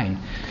in the mind.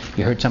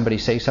 You heard somebody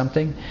say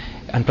something,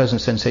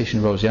 unpleasant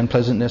sensation rose. The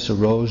unpleasantness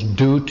arose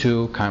due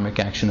to karmic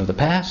action of the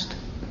past,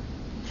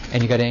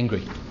 and you got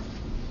angry.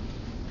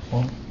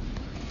 Well,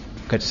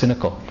 got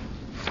cynical.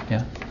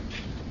 Yeah?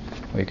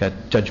 Or you got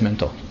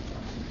judgmental.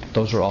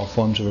 Those are all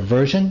forms of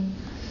aversion,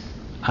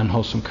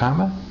 unwholesome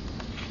karma,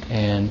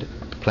 and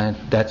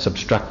that's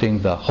obstructing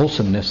the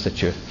wholesomeness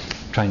that you're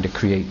trying to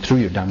create through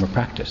your Dharma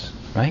practice,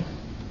 right?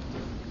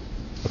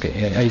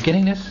 Okay, are you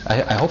getting this?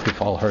 I hope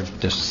you've all heard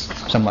this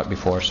somewhat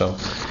before, so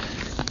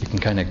you can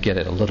kind of get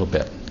it a little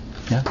bit.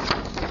 Yeah?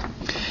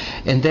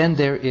 And then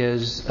there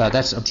is,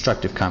 that's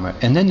obstructive karma.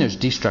 And then there's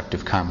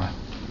destructive karma,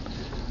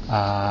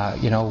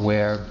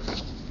 where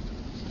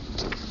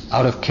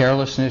out of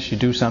carelessness you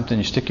do something,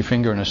 you stick your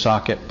finger in a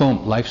socket,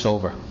 boom, life's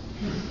over.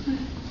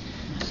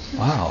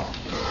 Wow.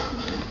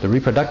 The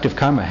reproductive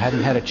karma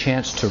hadn't had a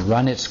chance to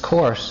run its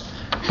course,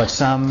 but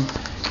some,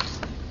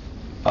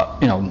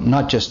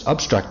 not just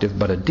obstructive,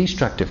 but a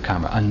destructive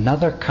karma.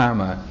 Another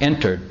karma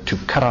entered to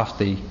cut off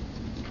the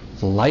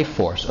life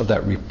force of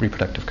that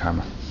reproductive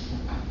karma.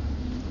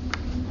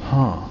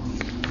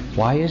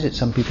 Why is it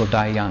some people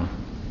die young?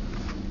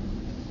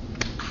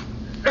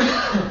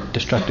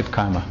 Destructive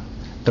karma.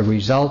 The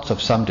results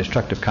of some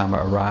destructive karma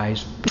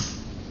arise,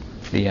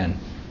 the end.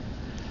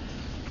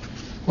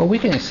 Well, we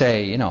can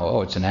say,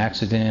 it's an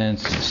accident,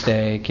 it's a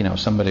mistake,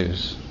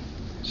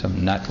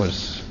 some nut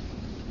was,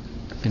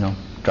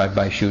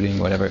 drive-by shooting,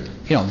 whatever.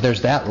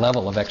 There's that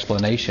level of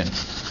explanation.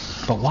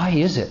 But why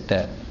is it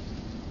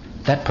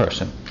that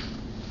person?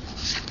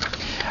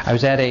 I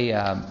was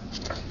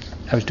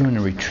doing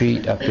a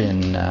retreat up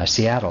in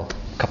Seattle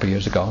a couple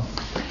years ago,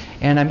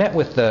 and I met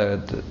with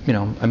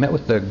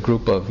the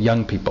group of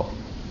young people,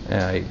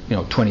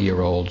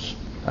 20-year-olds,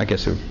 I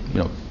guess,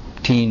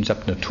 teens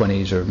up in the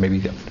 20s or maybe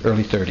the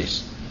early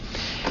 30s.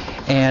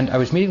 And I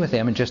was meeting with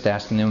them and just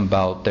asking them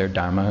about their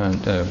Dharma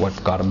and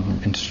what got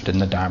them interested in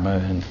the Dharma,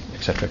 and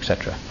et cetera, et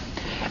cetera.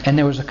 And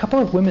there was a couple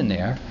of women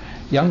there,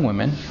 young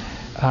women.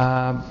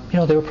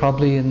 They were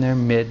probably in their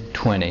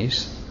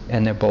mid-20s,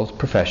 and they're both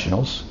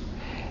professionals,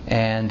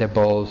 and they're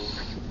both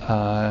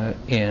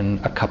in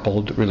a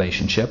coupled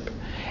relationship,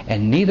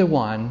 and neither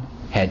one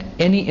had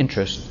any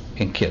interest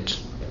in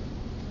kids.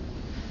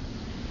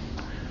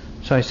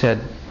 So I said,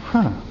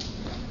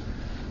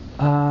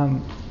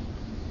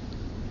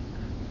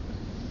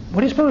 what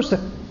do you suppose the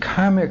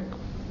karmic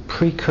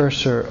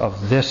precursor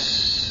of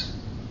this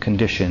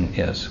condition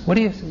is? What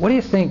do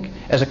you think,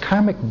 as a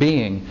karmic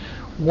being,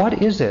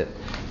 what is it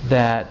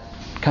that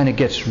kind of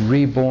gets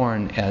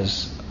reborn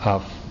as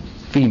a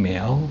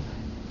female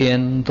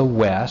in the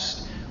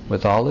West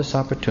with all this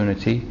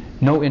opportunity,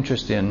 no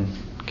interest in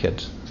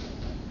kids?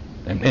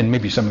 And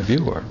maybe some of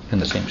you are in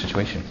the same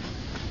situation.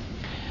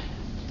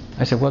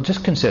 I said, well,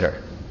 just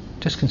consider.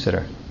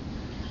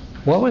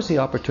 What was the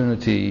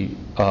opportunity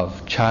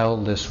of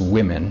childless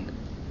women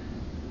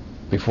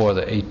before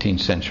the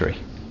 18th century?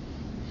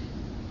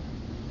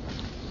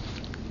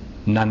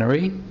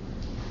 Nunnery?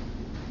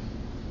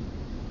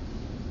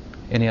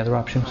 Any other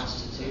options?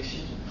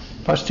 Prostitution.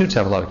 Prostitutes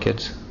have a lot of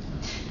kids.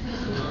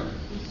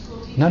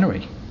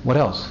 Nunnery. What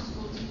else?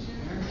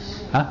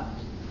 Huh?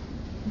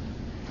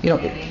 Kind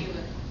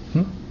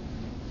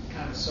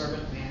of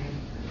servant nanny.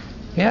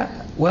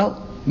 Yeah,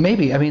 well,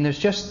 maybe. I mean, there's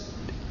just...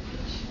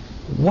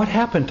 What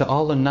happened to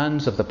all the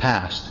nuns of the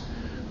past?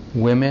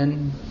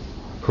 Women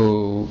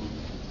who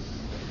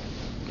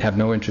have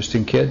no interest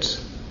in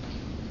kids,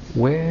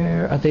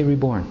 where are they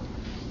reborn?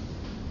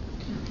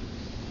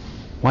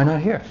 Why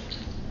not here?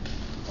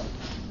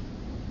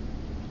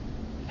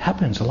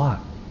 Happens a lot.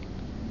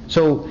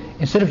 So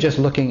instead of just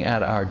looking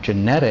at our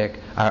genetic,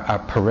 our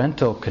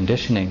parental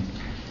conditioning,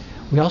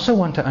 we also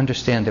want to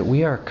understand that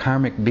we are a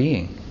karmic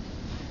being,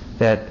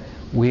 that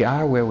we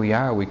are where we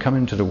are, we come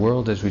into the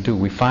world as we do,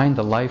 we find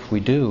the life we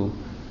do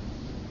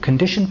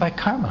conditioned by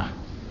karma,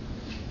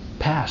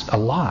 past a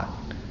lot.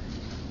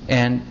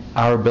 And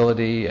our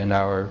ability and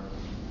our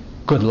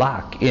good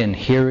luck in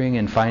hearing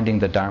and finding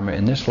the Dharma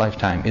in this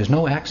lifetime is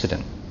no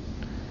accident.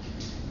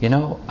 You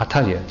know, I'll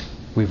tell you,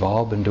 we've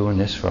all been doing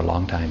this for a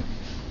long time.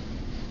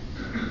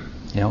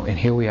 You know, and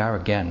here we are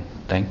again,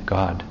 thank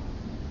God.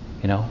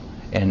 You know,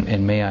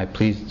 and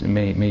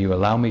may you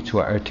allow me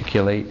to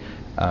articulate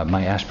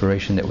my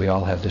aspiration that we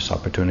all have this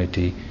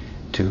opportunity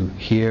to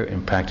hear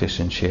and practice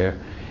and share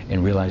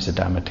and realize the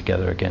Dharma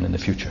together again in the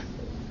future,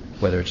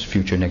 whether it's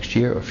future next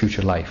year or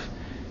future life,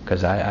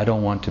 because I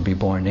don't want to be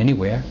born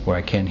anywhere where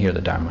I can't hear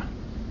the Dharma.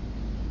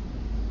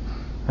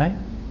 Right?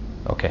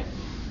 Okay.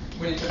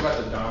 When you talk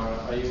about the Dharma,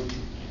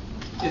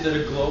 is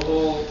it a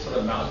global sort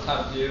of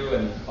mountaintop view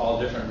and all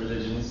different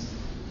religions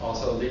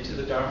also lead to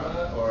the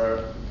Dharma,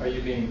 or are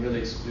you being really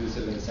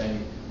exclusive in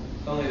saying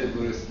only the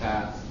Buddhist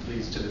path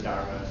leads to the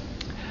Dharma?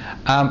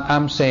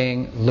 I'm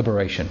saying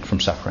liberation from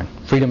suffering,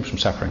 freedom from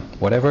suffering.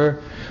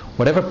 Whatever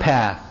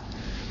path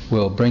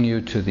will bring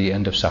you to the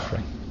end of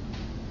suffering.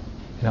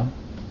 You know,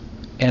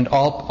 and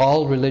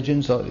all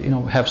religions,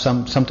 have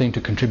something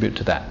to contribute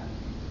to that.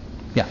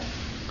 Yeah.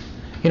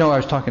 You know, I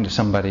was talking to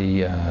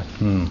somebody.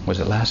 Was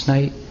it last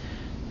night?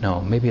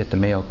 No, maybe at the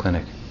Mayo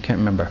Clinic. Can't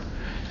remember.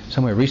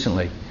 Somewhere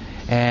recently,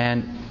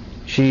 and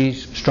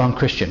she's strong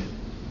Christian,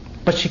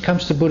 but she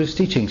comes to Buddhist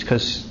teachings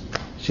because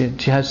she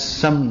has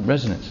some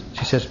resonance.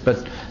 She says,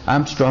 but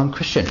I'm strong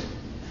Christian.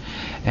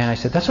 And I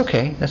said, that's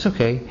okay.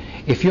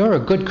 If you're a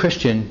good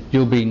Christian,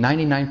 you'll be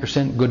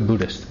 99% good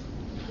Buddhist.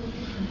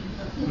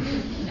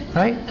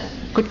 Right?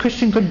 Good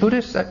Christian, good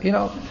Buddhist.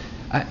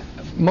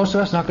 Most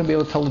of us are not going to be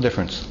able to tell the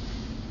difference.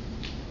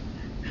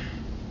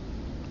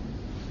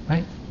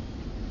 Right?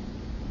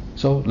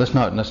 So let's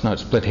not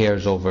split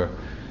hairs over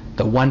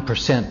the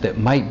 1% that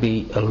might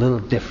be a little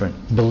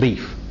different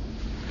belief.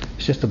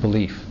 It's just a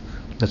belief.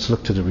 Let's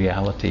look to the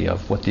reality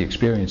of what the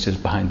experience is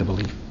behind the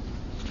belief.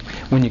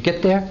 When you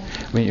get there,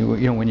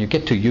 when you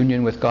get to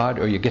union with God,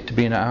 or you get to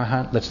be an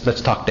arahant,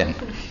 let's talk then.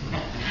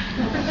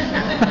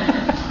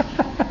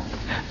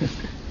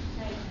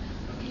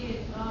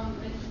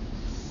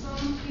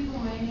 Some people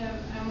may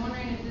have. I'm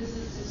wondering if this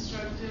is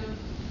destructive.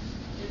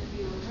 If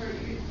you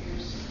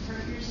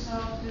hurt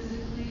yourself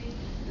physically,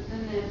 but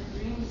then that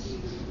brings you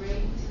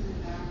right to the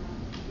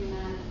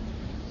Dharma.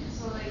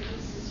 So like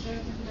this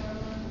destructive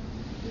Dharma,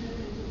 the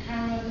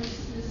karma, this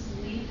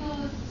lethal.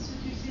 Is this what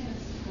you're saying?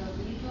 This is the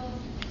lethal.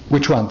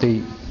 Which one?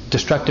 The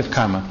destructive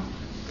karma.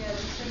 Yeah,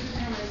 destructive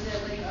karma, is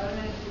that like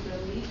automatically the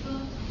lethal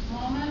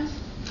moment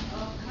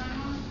of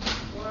karma?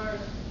 Or,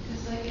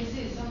 because like I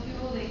say, some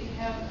people, they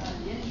have an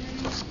injury,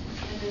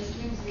 and this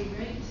brings them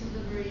right to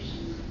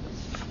liberation. This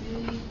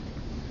really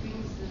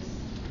brings this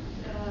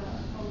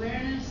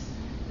awareness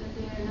that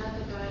they are not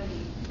the body.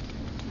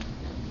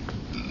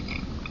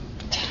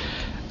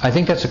 I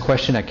think that's a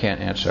question I can't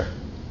answer.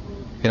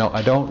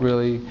 I don't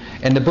really.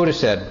 And the Buddha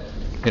said,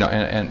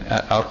 and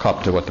I'll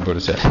cop to what the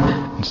Buddha said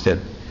instead.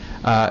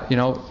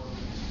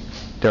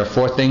 There are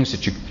 4 things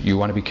that you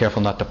want to be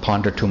careful not to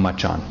ponder too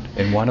much on.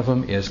 And one of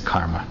them is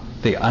karma,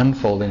 the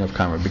unfolding of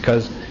karma,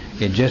 because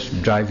it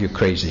just drives you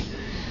crazy.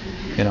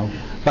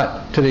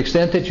 But to the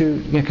extent that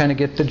you kind of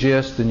get the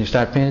gist and you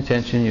start paying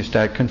attention, you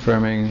start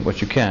confirming what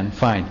you can,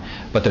 fine.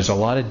 But there's a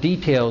lot of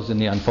details in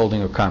the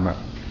unfolding of karma.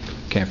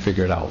 Can't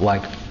figure it out.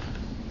 Like,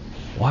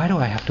 why do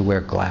I have to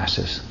wear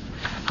glasses?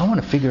 I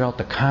want to figure out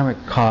the karmic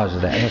cause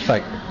of that. And it's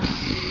like,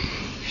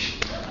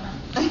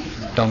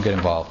 don't get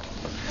involved.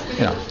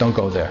 Don't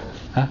go there.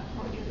 Huh?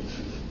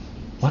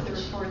 What?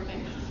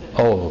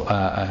 Oh,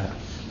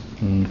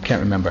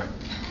 can't remember.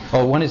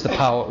 Oh, one is the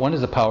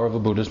power of a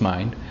Buddha's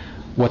mind,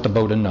 what the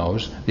Buddha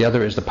knows. The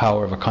other is the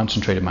power of a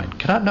concentrated mind. You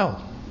cannot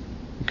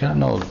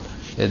know.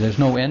 There's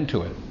no end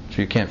to it,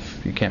 so you can't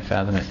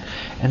fathom it.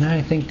 And then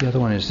I think the other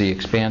one is the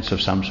expanse of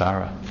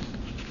samsara.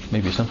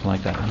 Maybe something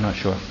like that. I'm not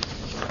sure.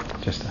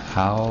 Just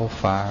how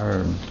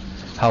far,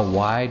 how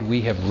wide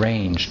we have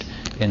ranged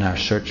in our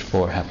search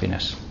for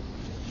happiness.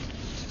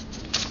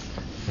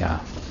 Yeah.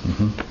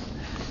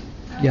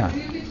 Mm-hmm. Yeah. Will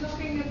you be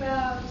talking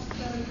about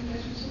the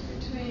relationship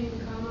between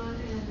karma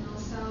and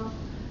non-self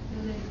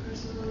and then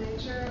personal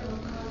nature or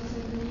causes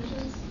and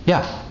conditions?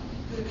 Yeah.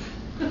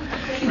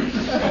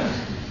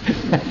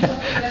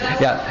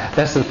 Yeah.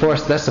 That's the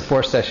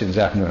 4th session this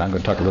afternoon. I'm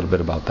going to talk a little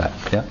bit about that.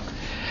 Yeah.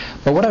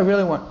 But what I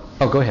really want.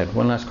 Oh, go ahead.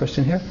 One last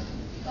question here.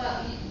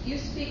 You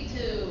speak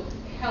to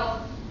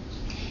health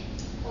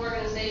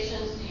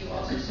organizations. Do you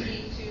also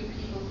speak to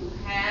people who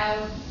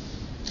have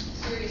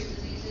serious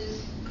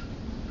diseases?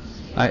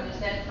 Is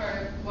that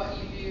part of what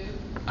you do?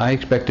 I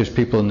expect there's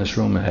people in this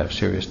room that have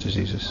serious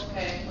diseases.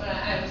 Okay, well,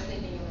 I was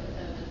thinking of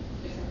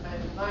a different kind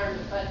of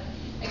environment, but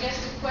I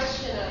guess the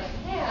question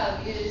I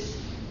have is,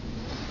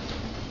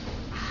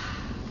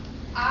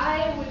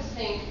 I would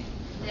think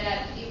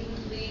that it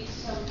would lead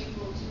some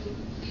people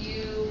to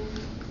view,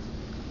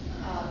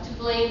 to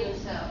blame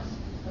themselves.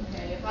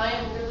 Okay, if I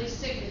am really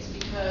sick, it's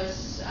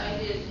because I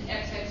did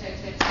X, X,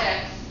 X, X,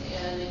 X,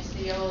 and it's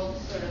the old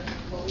sort of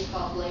what we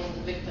call blame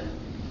the victim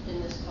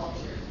in this culture.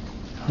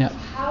 Yeah.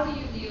 How do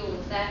you deal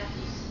with that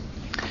piece?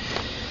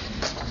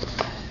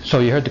 So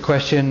you heard the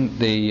question,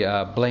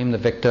 the blame the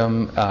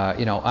victim,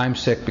 I'm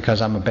sick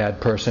because I'm a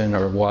bad person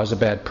or was a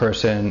bad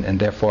person and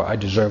therefore I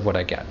deserve what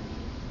I get.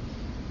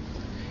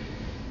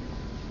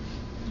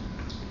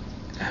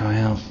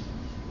 Well,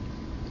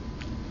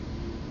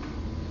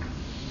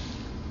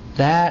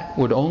 that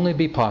would only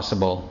be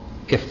possible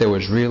if there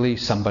was really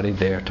somebody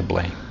there to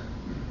blame.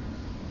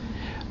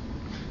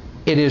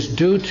 It is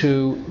due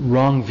to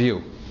wrong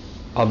view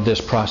of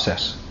this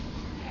process.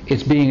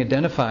 It's being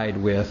identified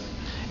with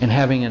and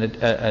having an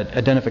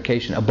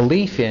identification, a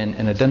belief in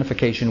an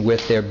identification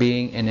with there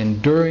being an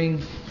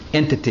enduring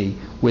entity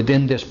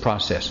within this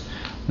process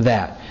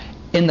that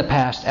in the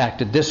past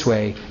acted this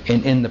way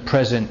and in the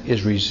present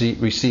is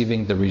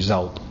receiving the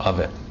result of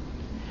it.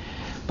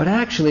 But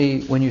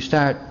actually, when you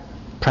start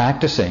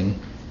practicing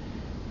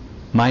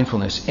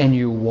mindfulness and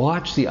you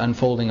watch the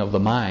unfolding of the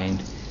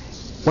mind,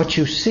 what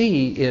you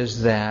see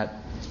is that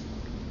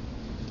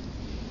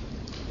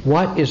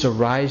what is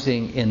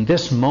arising in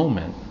this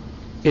moment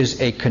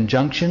is a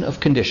conjunction of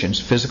conditions,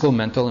 physical,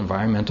 mental,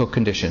 environmental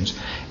conditions,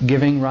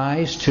 giving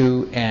rise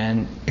to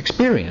an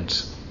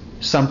experience,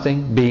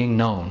 something being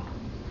known.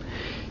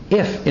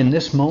 If in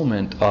this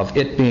moment of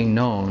it being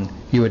known,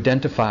 you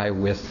identify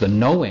with the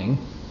knowing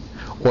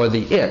or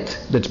the it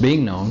that's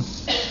being known,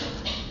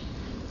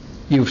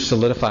 you've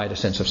solidified a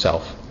sense of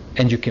self.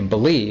 And you can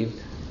believe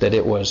that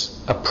it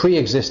was a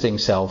pre-existing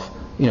self,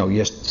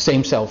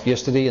 same self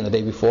yesterday and the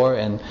day before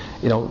and,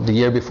 the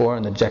year before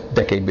and the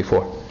decade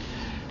before.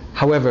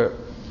 However,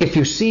 if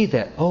you see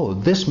that,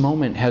 this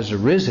moment has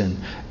arisen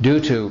due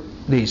to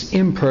these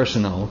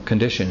impersonal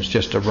conditions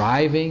just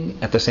arriving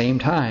at the same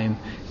time,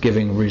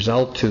 giving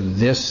result to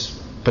this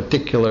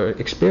particular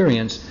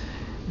experience,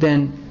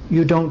 then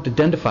you don't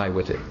identify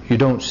with it. You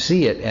don't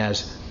see it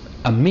as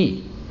a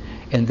me.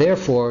 And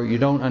therefore, you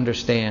don't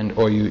understand,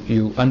 or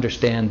you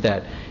understand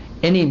that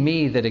any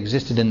me that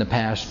existed in the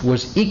past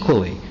was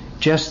equally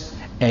just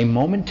a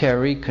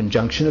momentary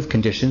conjunction of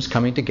conditions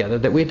coming together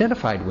that we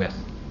identified with.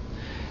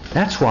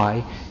 That's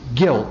why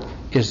guilt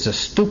is the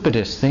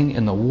stupidest thing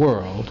in the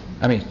world.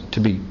 I mean, to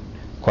be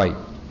quite,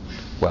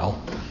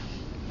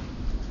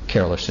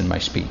 careless in my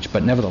speech,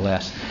 but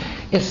nevertheless,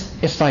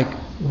 it's like,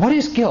 what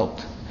is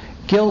guilt?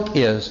 Guilt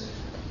is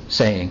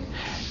saying,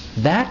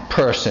 that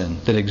person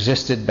that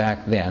existed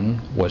back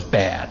then was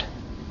bad,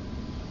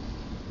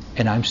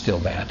 and I'm still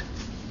bad.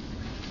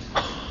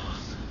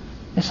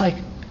 It's like,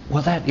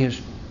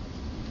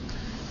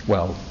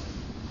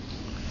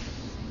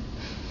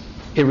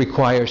 it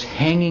requires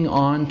hanging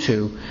on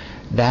to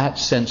that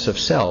sense of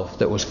self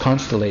that was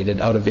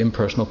constellated out of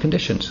impersonal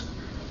conditions.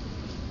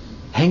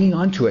 Hanging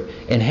on to it,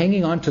 and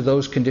hanging on to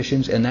those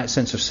conditions and that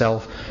sense of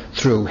self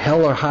through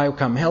hell or high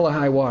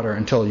water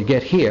until you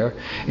get here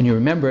and you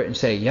remember it and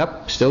say,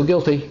 yep, still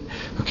guilty.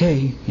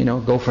 Okay,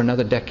 go for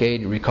another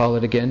decade, recall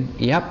it again.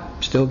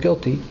 Yep, still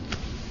guilty.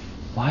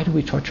 Why do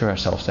we torture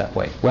ourselves that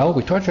way? Well,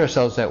 we torture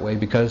ourselves that way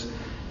because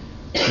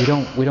we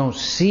don't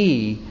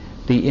see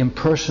the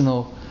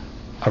impersonal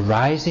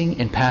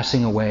arising and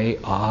passing away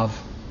of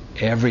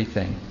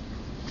everything.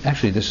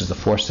 Actually, this is the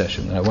fourth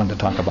session that I wanted to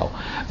talk about,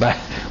 but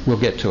we'll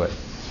get to it.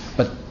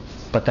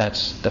 But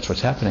that's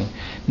what's happening.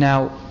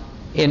 Now,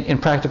 in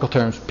practical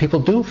terms, people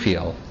do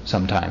feel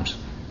sometimes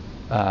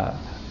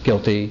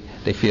guilty.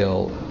 They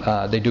feel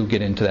they do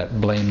get into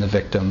that blame the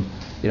victim.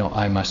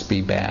 I must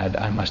be bad.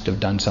 I must have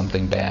done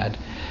something bad.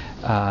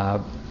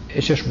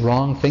 It's just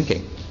wrong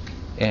thinking.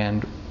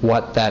 And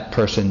what that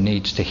person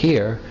needs to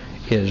hear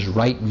is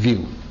right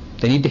view.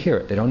 They need to hear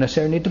it. They don't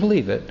necessarily need to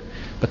believe it,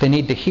 but they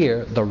need to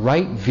hear the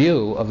right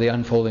view of the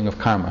unfolding of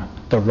karma,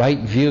 the right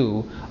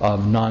view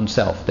of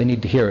non-self. They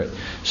need to hear it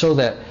so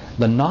that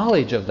the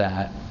knowledge of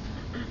that,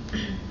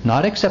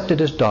 not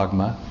accepted as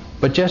dogma,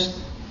 but just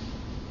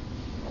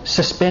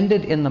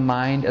suspended in the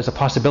mind as a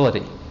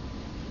possibility.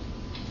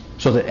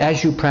 So that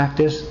as you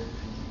practice,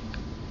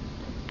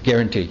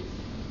 guarantee,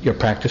 your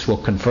practice will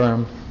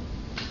confirm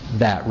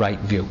that right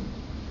view.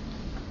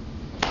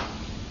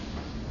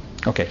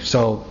 Okay,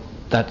 so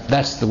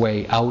that's the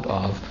way out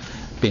of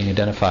being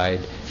identified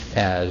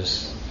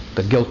as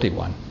the guilty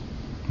one.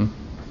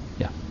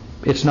 Yeah,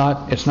 it's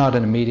not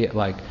an immediate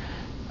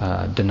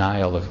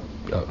denial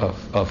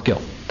of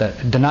guilt.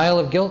 That denial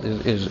of guilt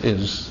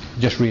is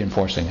just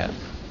reinforcing it.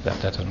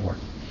 That doesn't work.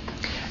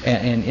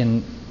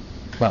 And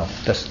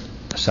that's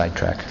a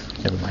sidetrack.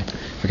 Never mind.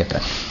 Forget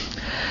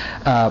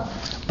that.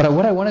 But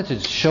what I wanted to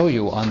show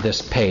you on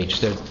this page,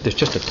 there's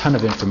just a ton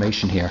of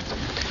information here.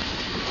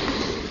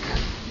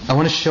 I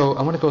want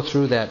to go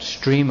through that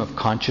stream of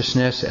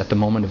consciousness at the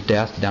moment of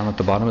death, down at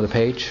the bottom of the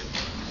page.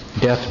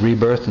 Death,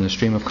 rebirth, and the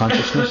stream of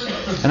consciousness.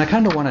 And I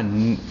kind of want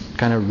to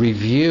kind of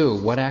review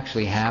what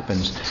actually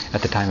happens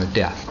at the time of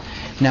death.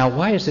 Now,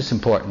 why is this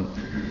important?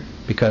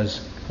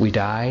 Because we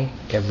die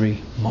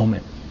every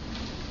moment.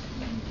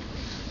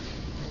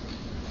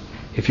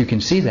 If you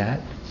can see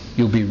that,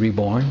 you'll be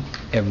reborn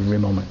every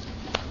moment.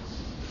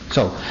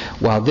 So,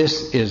 while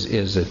this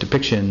is a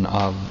depiction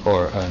of,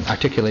 or an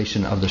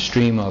articulation of the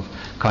stream of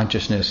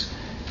consciousness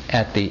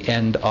at the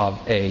end of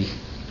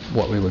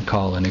what we would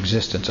call an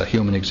existence, a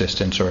human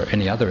existence or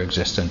any other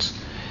existence,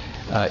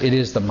 it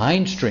is the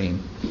mind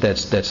stream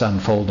that's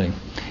unfolding.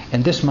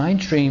 And this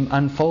mind stream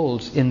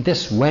unfolds in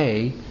this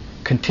way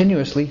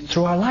continuously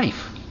through our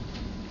life.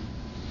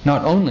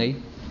 Not only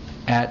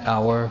at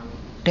our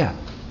death,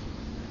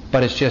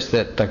 but it's just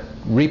that the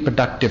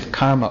reproductive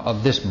karma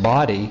of this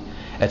body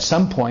at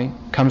some point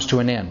comes to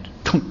an end.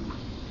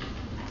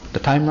 The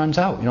time runs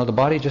out. The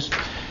body just,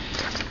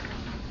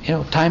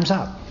 time's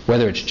up.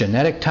 Whether it's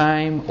genetic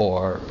time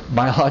or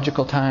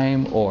biological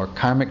time or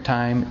karmic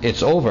time,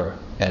 it's over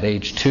at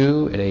age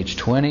 2, at age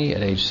 20,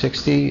 at age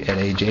 60, at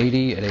age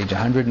 80, at age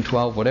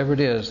 112, whatever it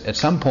is, at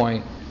some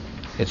point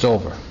it's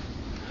over.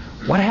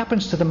 What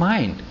happens to the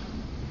mind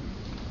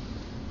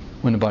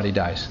when the body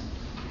dies?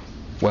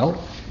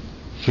 Well,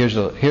 here's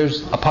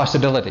a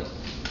possibility.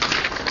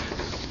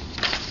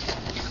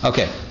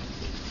 Okay,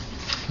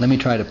 let me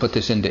try to put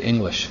this into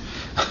English.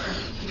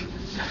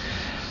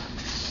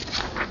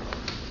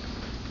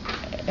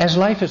 As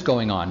life is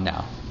going on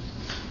now,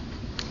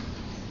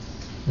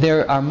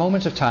 there are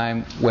moments of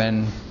time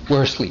when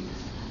we're asleep,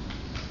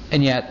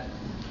 and yet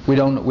we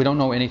don't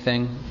know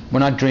anything. We're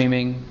not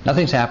dreaming.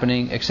 Nothing's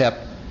happening,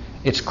 except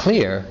it's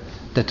clear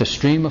that the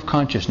stream of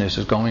consciousness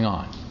is going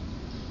on,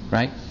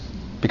 right?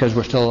 Because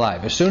we're still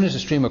alive. As soon as the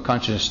stream of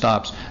consciousness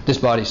stops, this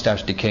body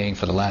starts decaying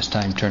for the last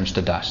time, turns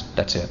to dust.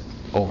 That's it.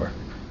 Over.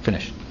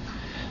 Finished.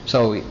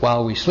 So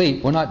while we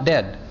sleep, we're not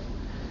dead.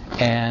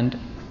 And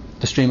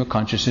the stream of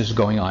consciousness is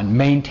going on,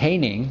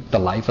 maintaining the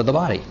life of the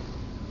body.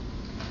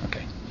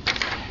 Okay.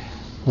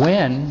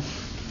 When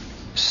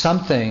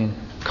something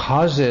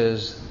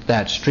causes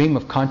that stream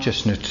of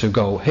consciousness to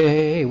go,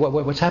 hey,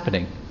 what's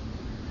happening?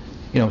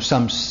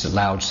 Some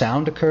loud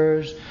sound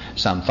occurs,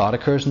 some thought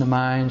occurs in the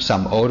mind,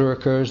 some odor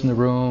occurs in the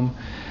room.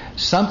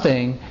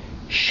 Something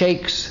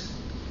shakes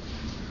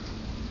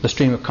the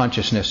stream of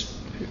consciousness,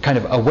 kind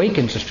of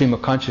awakens the stream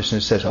of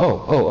consciousness, says,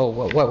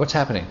 what's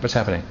happening? What's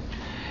happening?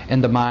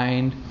 And the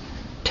mind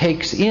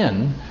takes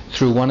in,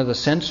 through one of the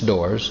sense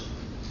doors,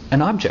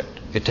 an object.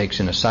 It takes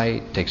in a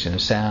sight, takes in a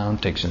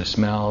sound, takes in a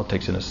smell,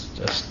 takes in a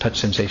touch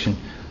sensation,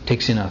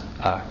 takes in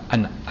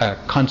a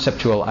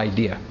conceptual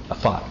idea, a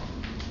thought.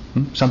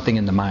 Something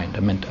in the mind,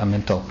 a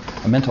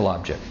mental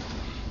object.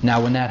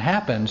 Now, when that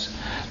happens,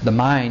 the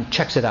mind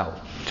checks it out,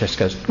 just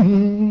goes,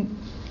 and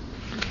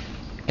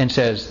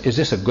says, is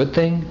this a good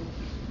thing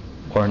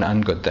or an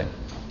ungood thing?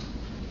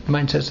 The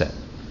mind says that.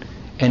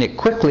 And it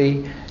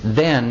quickly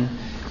then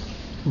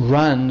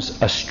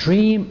runs a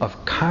stream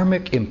of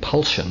karmic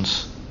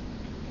impulsions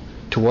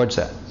towards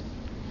that.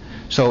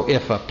 So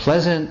if a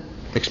pleasant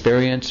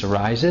experience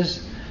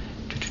arises,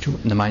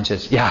 and the mind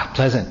says, yeah,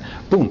 pleasant,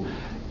 boom,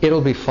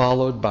 it'll be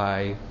followed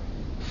by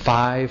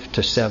 5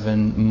 to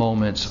 7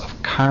 moments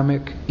of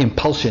karmic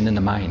impulsion in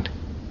the mind,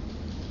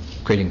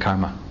 creating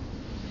karma.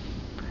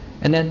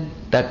 And then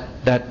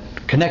that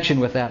connection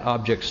with that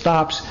object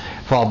stops,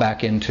 fall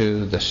back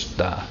into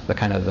the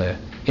kind of the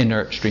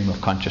inert stream of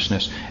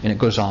consciousness, and it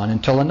goes on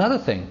until another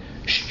thing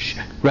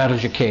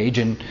rattles your cage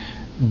and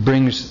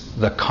brings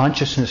the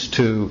consciousness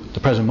to the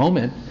present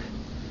moment,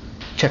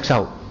 checks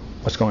out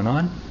what's going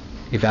on,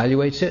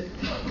 evaluates it,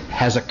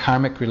 has a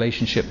karmic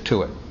relationship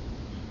to it,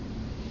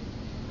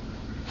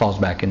 falls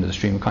back into the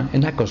stream of consciousness,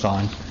 and that goes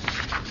on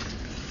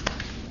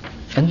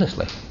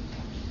endlessly.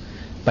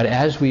 But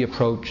as we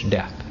approach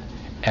death,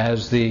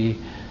 as the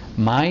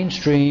mind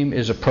stream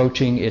is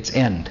approaching its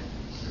end,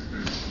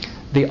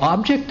 the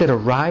object that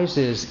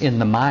arises in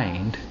the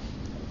mind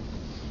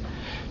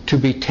to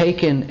be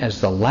taken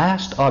as the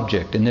last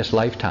object in this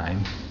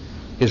lifetime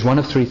is one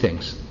of 3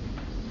 things.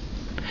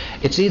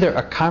 It's either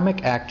a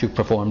karmic act you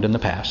performed in the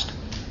past,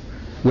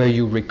 where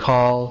you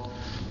recall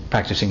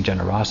practicing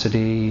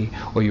generosity,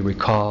 or you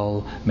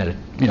recall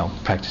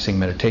practicing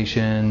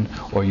meditation,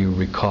 or you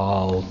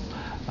recall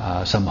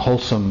some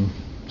wholesome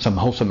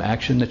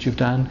action that you've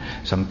done,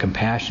 some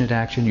compassionate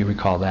action, you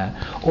recall that,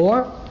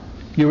 or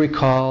you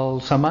recall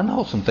some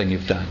unwholesome thing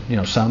you've done,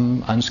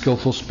 some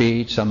unskillful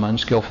speech, some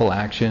unskillful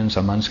action,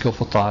 some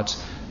unskillful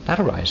thoughts. That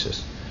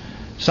arises.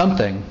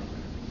 Something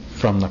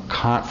from a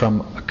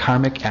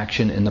karmic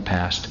action in the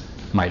past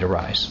might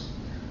arise,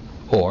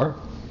 or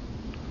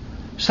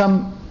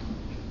some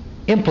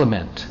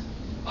implement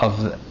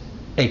of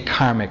a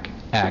karmic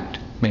act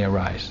may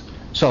arise.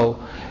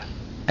 So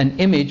an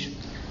image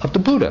of the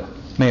Buddha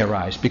may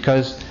arise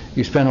because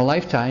you spent a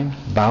lifetime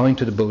bowing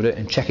to the Buddha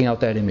and checking out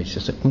that image.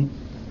 Just like,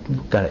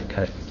 got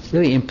it.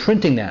 Really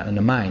imprinting that in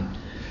the mind.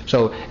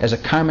 So as a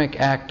karmic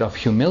act of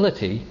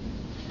humility,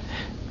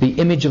 the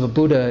image of a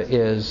Buddha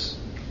is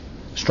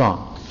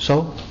strong.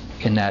 So,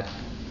 in that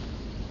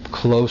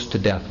close to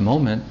death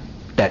moment,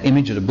 that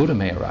image of the Buddha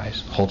may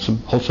arise,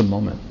 wholesome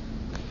moment.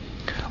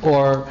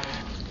 Or,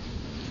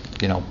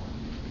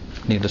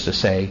 needless to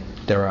say,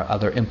 there are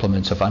other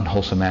implements of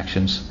unwholesome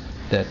actions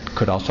that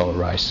could also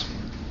arise.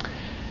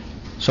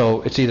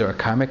 So it's either a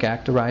karmic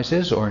act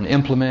arises, or an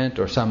implement,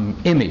 or some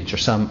image, or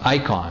some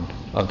icon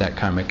of that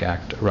karmic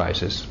act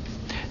arises.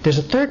 There's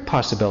a third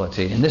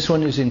possibility, and this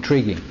one is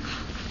intriguing.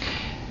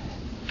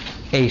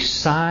 A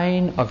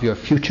sign of your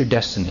future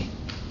destiny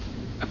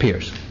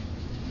appears.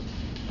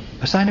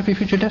 A sign of your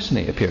future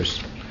destiny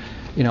appears.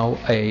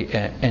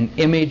 An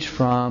image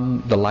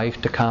from the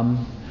life to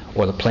come,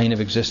 or the plane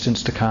of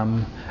existence to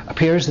come,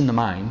 appears in the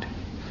mind,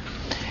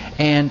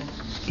 and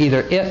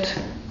either it,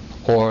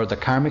 or the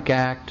karmic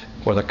act,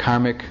 or the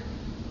karmic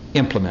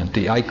implement,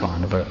 the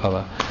icon of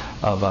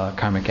a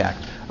karmic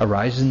act,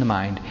 arises in the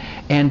mind.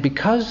 And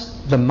because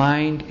the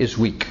mind is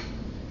weak,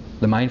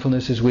 the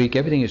mindfulness is weak,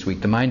 everything is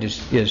weak, the mind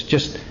is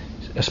just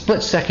a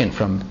split second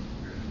from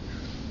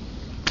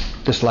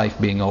this life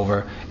being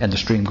over and the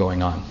stream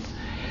going on,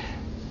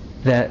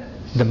 that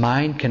the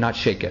mind cannot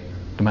shake it.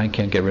 The mind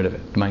can't get rid of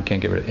it. The mind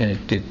can't get rid of it.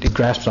 And it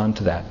grasps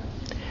onto that.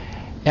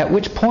 At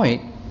which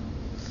point,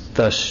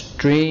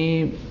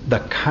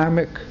 the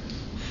karmic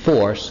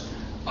force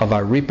of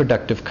our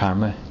reproductive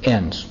karma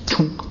ends.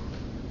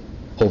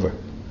 Over.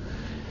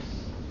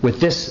 With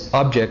this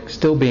object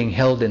still being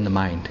held in the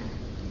mind.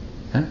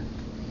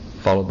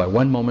 Followed by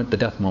one moment, the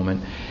death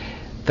moment.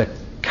 The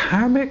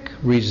karmic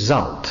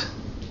result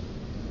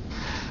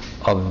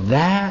of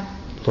that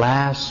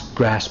last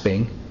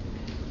grasping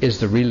is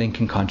the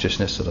relinking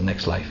consciousness of the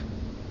next life.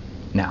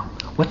 Now,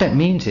 what that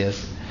means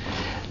is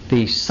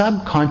the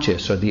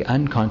subconscious or the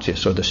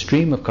unconscious or the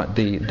stream of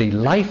the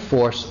life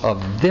force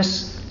of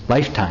this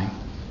lifetime,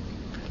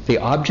 the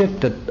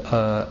object that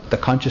the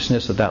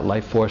consciousness of that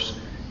life force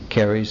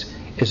carries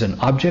is an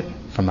object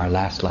from our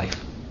last life.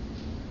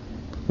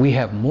 We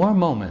have more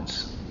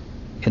moments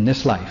in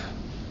this life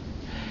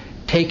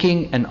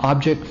taking an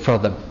object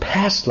from the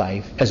past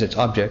life as its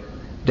object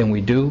than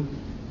we do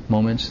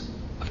moments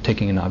of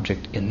taking an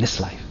object in this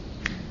life.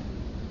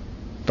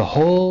 The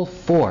whole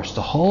force,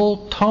 the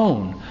whole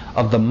tone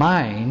of the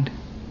mind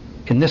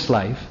in this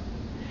life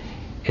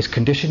is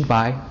conditioned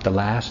by the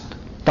last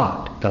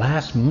thought, the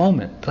last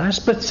moment, the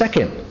last split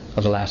second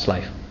of the last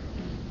life.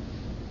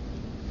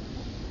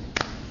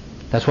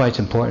 That's why it's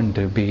important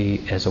to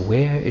be as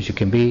aware as you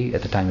can be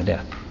at the time of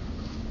death.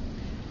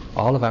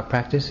 All of our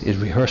practice is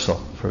rehearsal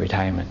for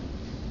retirement,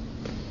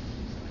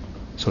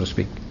 so to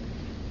speak.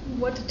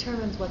 What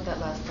determines what that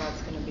last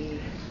thought's going to be?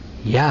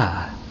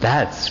 Yeah,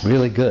 that's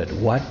really good.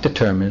 What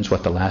determines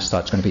what the last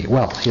thought's going to be?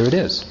 Well, here it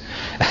is.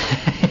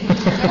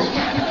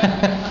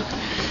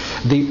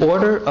 The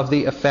order of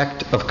the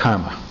effect of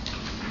karma.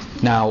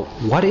 Now,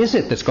 what is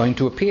it that's going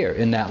to appear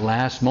in that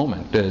last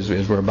moment as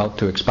we're about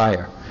to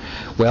expire?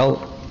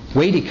 Well,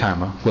 weighty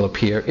karma will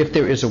appear if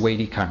there is a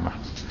weighty karma.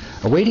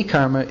 A weighty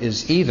karma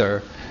is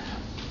either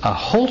a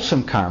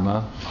wholesome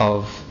karma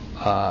of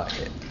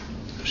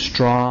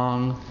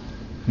strong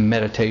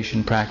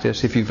meditation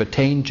practice. If you've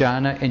attained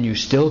jhana and you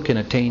still can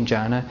attain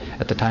jhana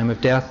at the time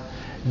of death,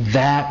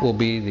 that will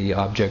be the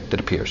object that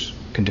appears,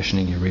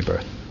 conditioning your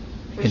rebirth.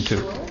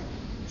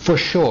 For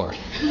sure.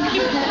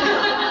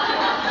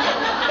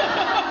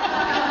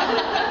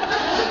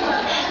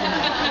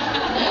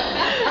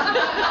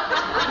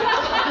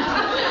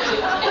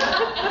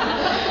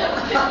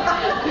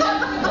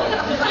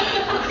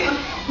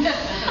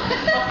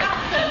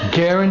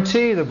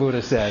 Guarantee, the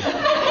Buddha said.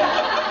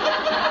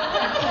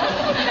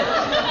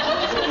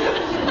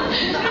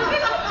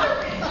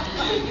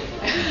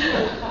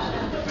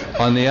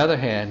 On the other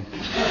hand,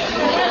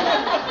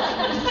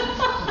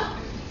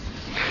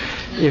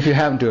 if you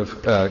happen to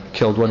have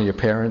killed one of your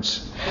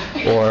parents,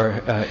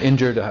 or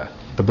injured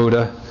the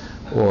Buddha,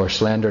 or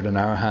slandered an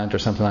arahant or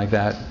something like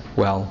that,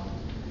 well,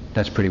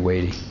 that's pretty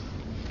weighty.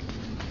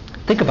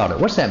 Think about it.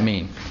 What's that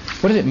mean?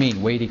 What does it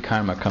mean, weighty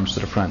karma comes to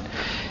the front?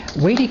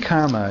 Weighty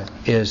karma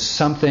is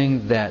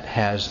something that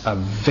has a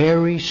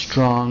very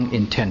strong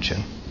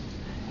intention,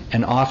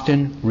 and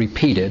often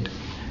repeated,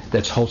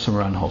 that's wholesome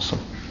or unwholesome.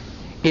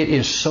 It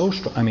is so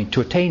strong.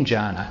 To attain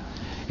jhana,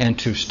 and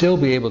to still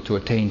be able to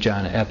attain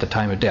jhana at the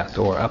time of death,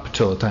 or up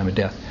until the time of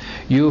death,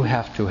 you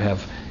have to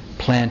have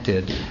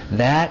planted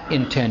that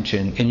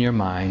intention in your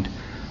mind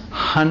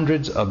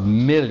hundreds of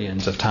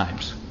millions of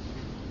times.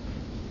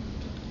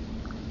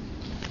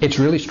 It's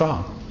really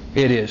strong.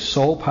 It is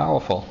so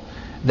powerful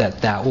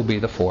that will be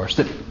the force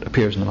that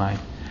appears in the mind.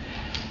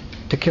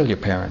 To kill your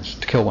parents,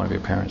 to kill one of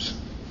your parents,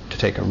 to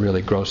take a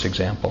really gross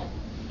example.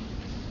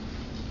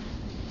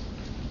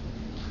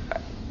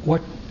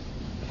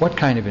 What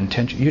kind of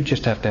intention? You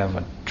just have to have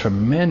a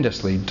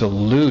tremendously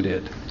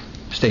deluded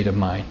state of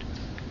mind.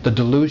 The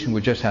delusion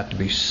would just have to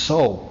be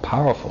so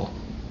powerful.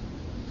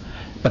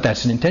 But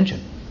that's an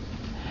intention.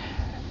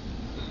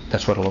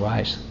 That's what will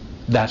arise.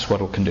 That's what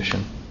will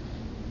condition.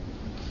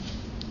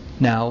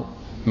 Now,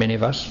 many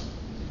of us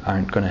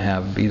aren't going to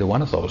have either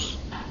one of those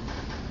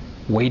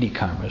weighty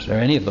karmas, or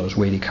any of those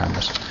weighty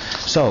karmas.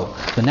 So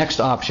the next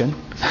option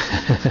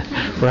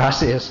for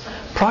us is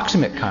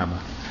proximate karma.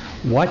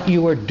 What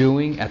you are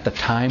doing at the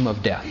time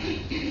of death.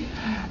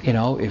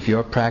 If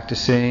you're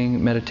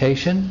practicing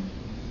meditation,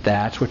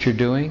 that's what you're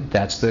doing.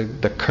 That's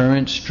the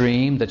current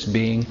stream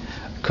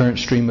current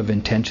stream of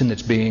intention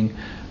that's being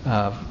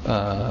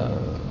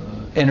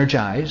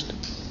energized.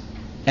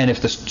 And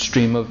if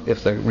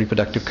the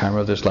reproductive karma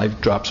of this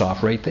life drops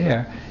off right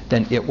there,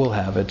 then it will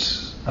have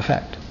its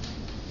effect.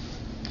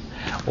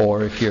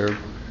 Or if you're,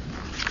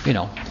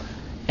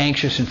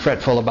 anxious and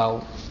fretful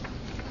about,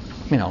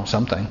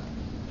 something,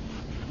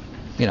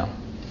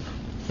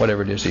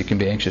 whatever it is that you can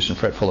be anxious and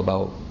fretful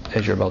about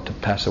as you're about to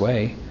pass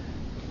away,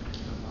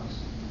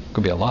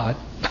 could be a lot.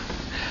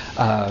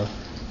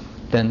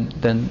 Then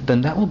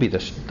that will be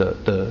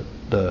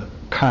the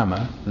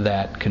karma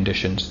that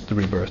conditions the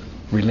rebirth,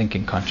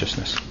 relinking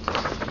consciousness.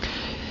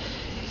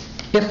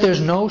 If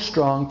there's no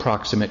strong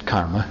proximate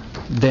karma,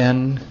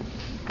 then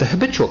the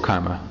habitual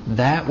karma,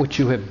 that which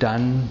you have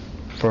done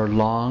for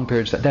long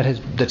periods,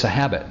 that's a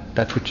habit.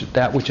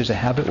 That which is a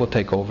habit will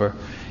take over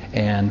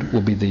and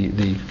will be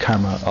the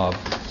karma of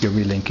your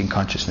relinking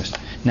consciousness.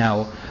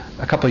 Now,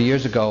 a couple of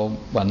years ago,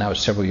 well, now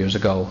it's several years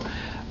ago,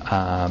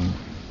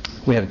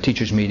 we had a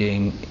teachers'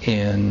 meeting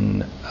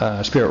in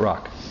Spirit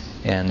Rock,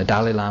 and the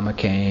Dalai Lama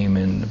came,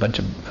 and a bunch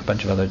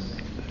of other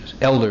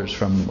elders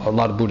from a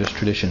lot of Buddhist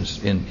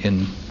traditions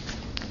in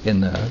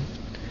the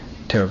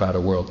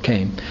Theravada world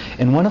came,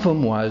 and one of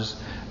them was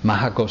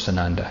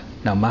Mahagosananda.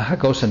 Now,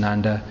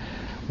 Mahagosananda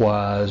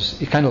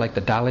was kind of like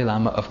the Dalai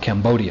Lama of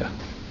Cambodia,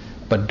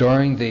 but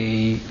during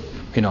the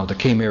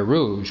Khmer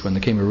Rouge, when the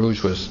Khmer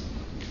Rouge was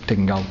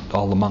taking out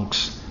all the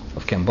monks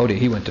of Cambodia,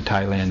 he went to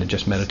Thailand and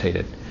just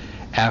meditated.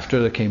 After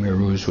the Khmer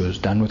Rouge was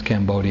done with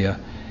Cambodia,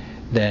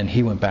 then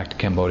he went back to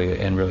Cambodia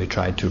and really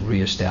tried to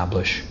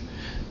reestablish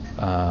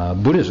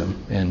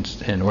Buddhism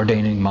and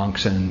ordaining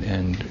monks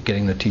and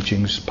getting the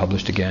teachings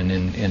published again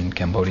in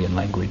Cambodian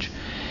language.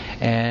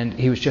 And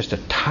he was just a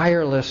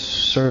tireless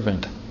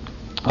servant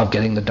of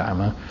getting the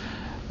Dharma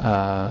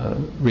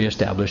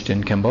reestablished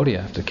in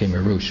Cambodia after the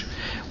Khmer Rouge.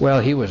 Well,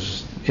 he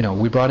was,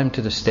 we brought him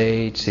to the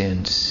States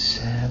in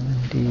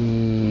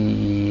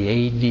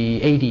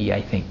 80,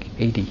 I think,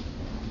 80.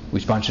 We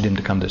sponsored him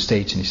to come to the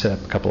States, and he set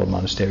up a couple of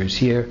monasteries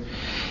here.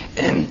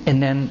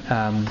 And then,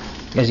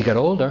 as he got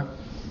older,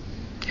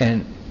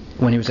 and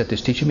when he was at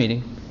this teacher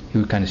meeting, he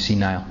was kind of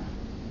senile.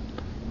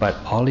 But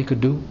all he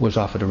could do was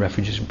offer the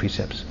refuges and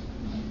precepts.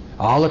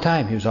 All the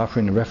time, he was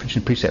offering the refuge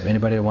and precept.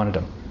 Anybody that wanted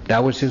them.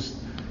 That was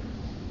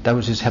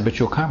his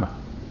habitual karma.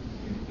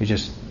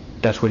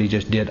 That's what he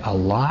just did a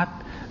lot.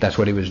 That's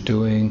what he was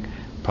doing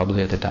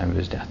probably at the time of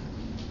his death.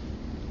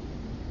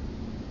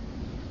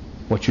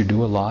 What you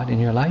do a lot in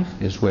your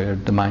life is where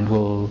the mind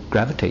will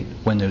gravitate,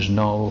 when there's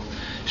no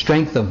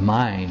strength of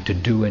mind to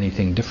do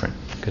anything different.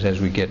 Because as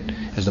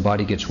the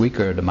body gets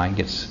weaker, the mind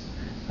gets,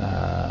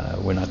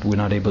 we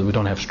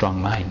don't have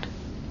strong mind.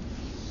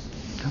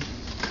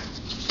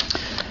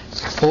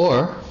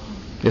 Or,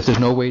 if there's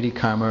no weighty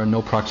karma,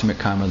 no proximate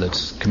karma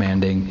that's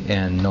commanding,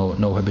 and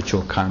no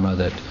habitual karma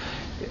that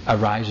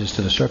arises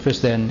to the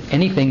surface, then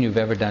anything you've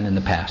ever done in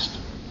the past.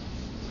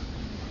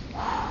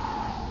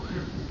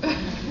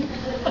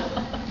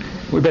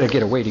 We better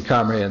get a weighty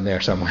karma in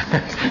there somewhere.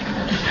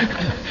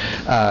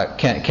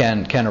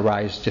 Can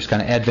arise just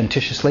kind of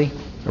adventitiously,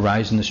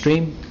 arise in the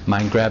stream,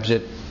 mind grabs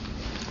it,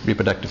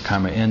 reproductive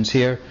karma ends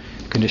here,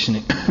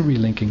 conditioning,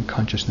 relinking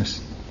consciousness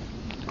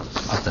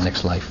of the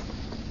next life.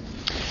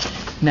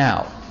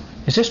 Now,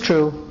 is this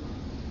true?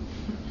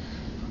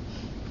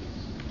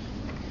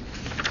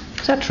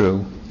 Is that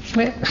true?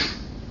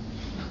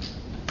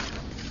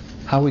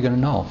 How are we going to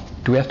know?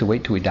 Do we have to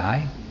wait till we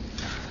die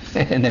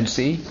and then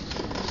see?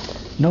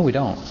 No, we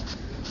don't.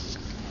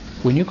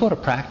 When you go to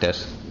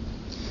practice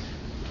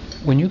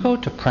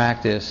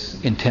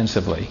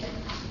intensively,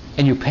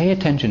 and you pay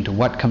attention to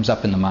what comes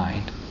up in the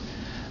mind,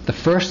 the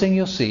first thing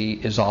you'll see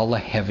is all the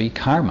heavy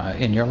karma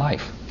in your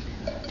life.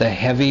 The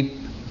heavy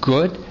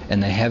good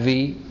and the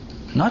heavy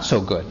not so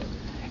good.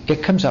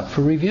 It comes up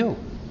for review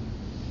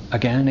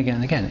again and again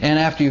and again. And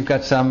after you've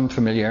got some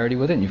familiarity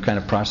with it, and you've kind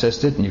of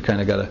processed it, and you've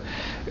kind of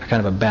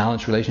got a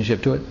balanced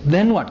relationship to it,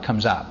 then what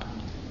comes up?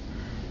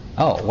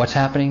 Oh, what's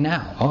happening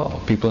now?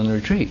 Oh, people in the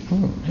retreat.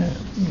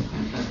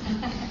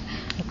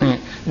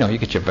 You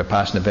get your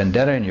Vipassana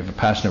vendetta and your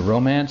Vipassana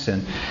romance,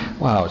 and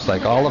wow, it's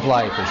like all of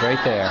life is right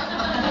there.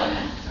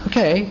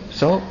 Okay,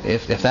 so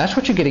if that's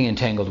what you're getting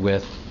entangled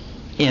with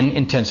in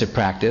intensive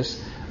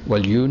practice,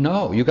 well, you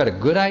got a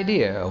good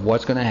idea of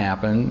what's going to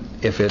happen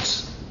if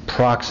it's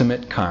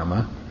proximate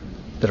karma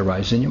that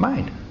arises in your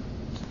mind.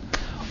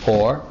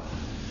 Or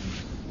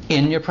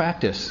in your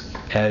practice,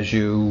 as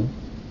you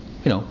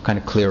kind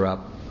of clear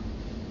up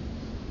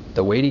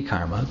the weighty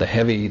karma, the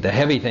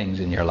heavy things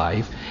in your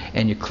life,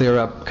 and you clear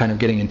up kind of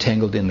getting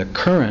entangled in the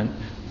current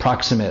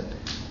proximate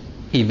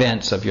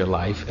events of your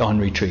life on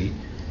retreat,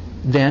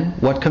 then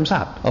what comes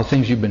up? Oh,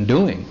 things you've been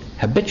doing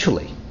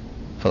habitually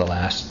for the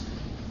last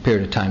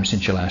period of time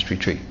since your last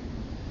retreat.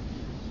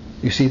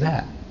 You see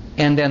that?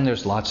 And then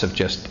there's lots of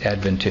just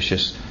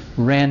adventitious,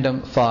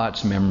 random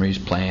thoughts, memories,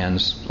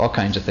 plans, all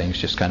kinds of things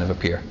just kind of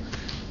appear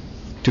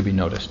to be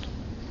noticed.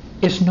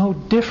 It's no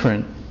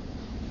different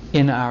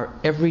in our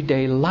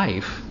everyday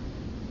life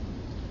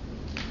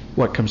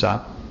what comes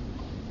up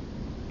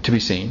to be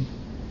seen.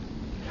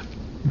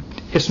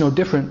 It's no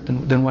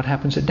different than what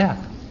happens at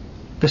death.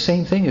 The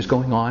same thing is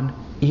going on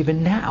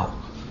even now.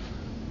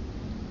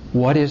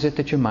 What is it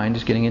that your mind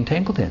is getting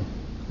entangled in?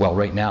 Well,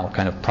 right now,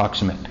 kind of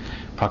proximate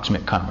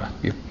karma.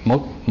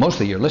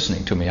 Mostly you're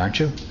listening to me, aren't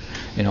you?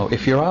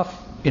 If you're off,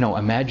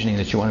 imagining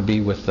that you want to be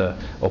with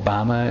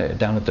Obama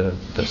down at the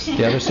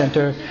other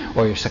center,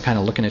 or you're kind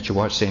of looking at your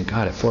watch saying,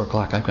 God, at 4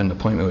 o'clock I've got an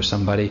appointment with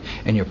somebody,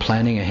 and you're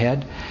planning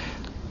ahead,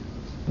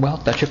 well,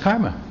 that's your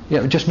karma.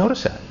 Just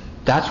notice that.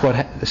 That's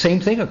the same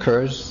thing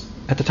occurs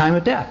at the time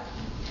of death.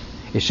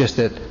 It's just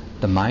that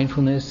the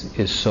mindfulness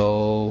is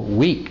so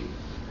weak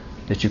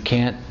that you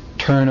can't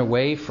turn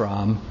away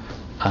from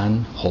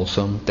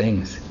unwholesome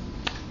things.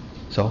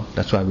 So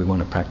that's why we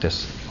want to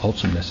practice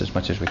wholesomeness as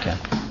much as we can.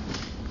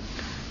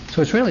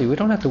 So it's really, we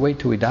don't have to wait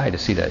till we die to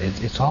see that.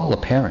 It's all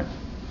apparent.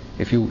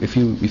 If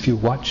you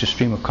watch the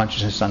stream of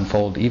consciousness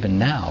unfold even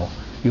now,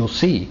 you'll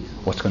see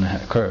what's going to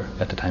occur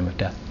at the time of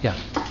death. Yeah.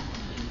 Can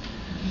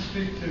you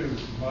speak to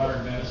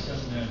modern medicine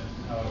and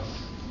how it's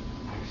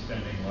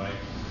extending life,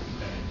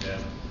 extending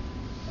death,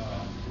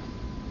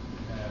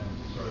 and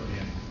sort of the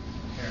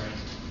inherent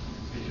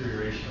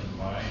deterioration of the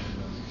mind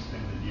in those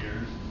extended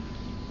years,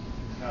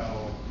 and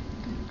how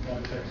that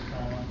affects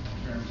karma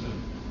in terms of,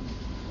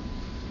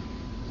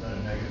 is that a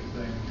negative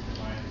thing, the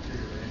mind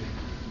deteriorating?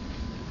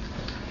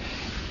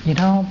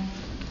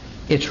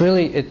 It's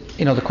really,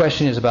 the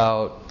question is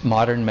about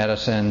modern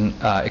medicine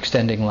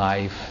extending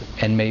life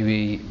and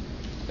maybe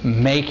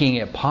making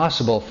it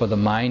possible for the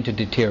mind to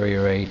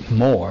deteriorate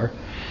more,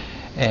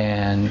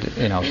 and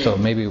so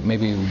maybe it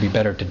would be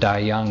better to die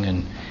young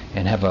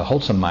and have a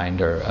wholesome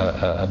mind, or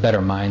a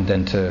better mind,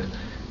 than to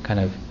kind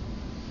of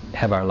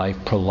have our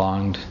life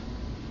prolonged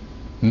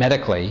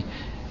medically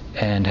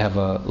and have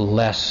a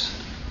less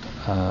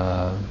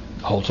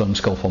wholesome,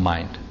 skillful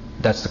mind.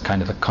 That's the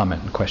kind of the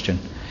comment in question.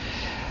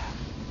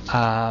 So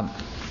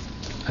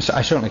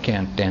I certainly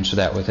can't answer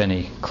that with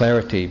any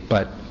clarity,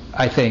 but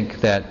I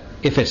think that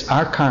if it's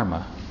our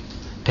karma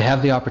to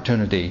have the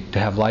opportunity to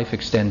have life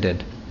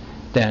extended,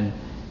 then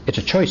it's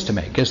a choice to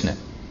make, isn't it?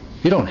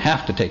 You don't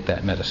have to take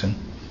that medicine.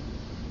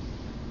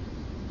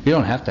 You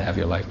don't have to have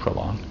your life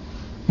prolonged.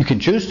 You can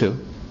choose to,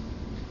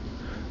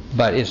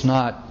 but it's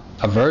not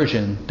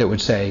aversion that would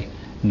say,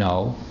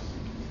 no,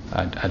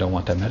 I don't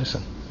want that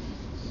medicine.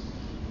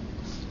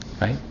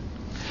 Right?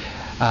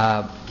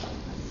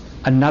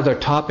 Another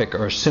topic,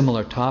 or a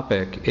similar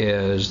topic,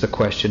 is the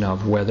question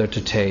of whether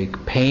to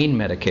take pain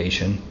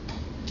medication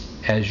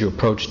as you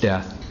approach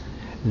death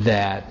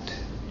that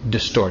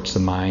distorts the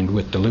mind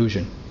with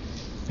delusion.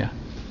 Yeah.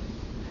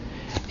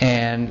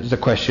 And the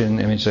question,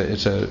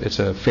 it's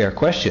a fair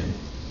question.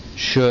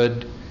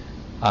 Should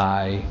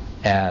I,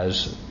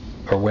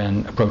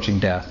 when approaching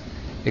death,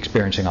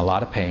 experiencing a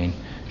lot of pain,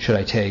 should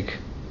I take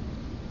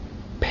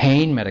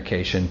pain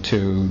medication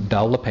to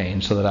dull the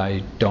pain so that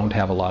I don't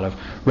have a lot of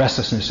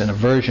restlessness and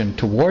aversion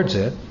towards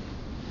it,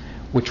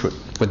 which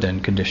would then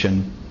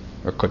condition,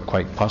 or could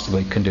quite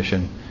possibly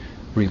condition,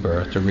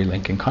 rebirth or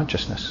relinking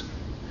consciousness?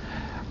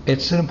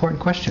 It's an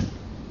important question,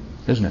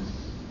 isn't it?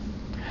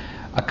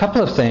 A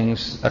couple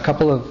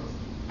of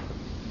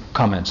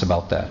comments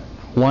about that.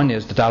 One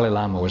is the Dalai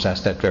Lama was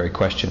asked that very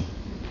question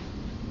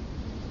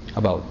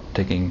about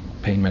taking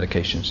pain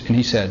medications, and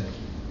he said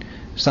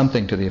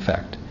something to the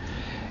effect,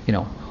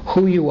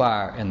 who you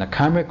are and the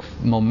karmic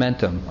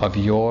momentum of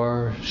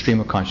your stream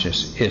of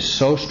consciousness is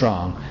so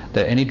strong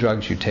that any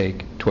drugs you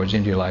take towards the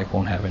end of your life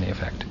won't have any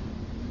effect.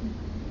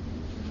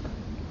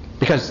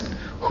 Because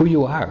who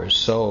you are is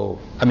so,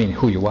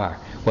 who you are,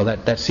 well,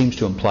 that seems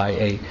to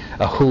imply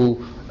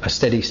a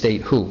steady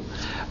state who,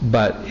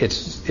 but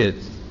it's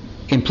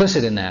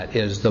implicit in that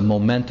is the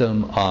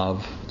momentum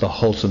of the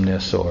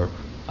wholesomeness or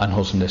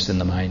unwholesomeness in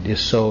the mind is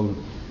so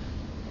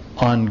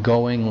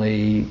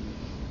ongoingly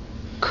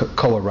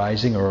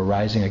co-arising or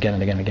arising again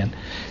and again and again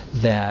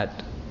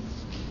that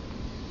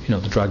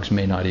the drugs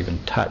may not even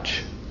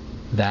touch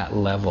that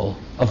level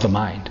of the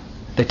mind.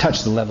 They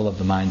touch the level of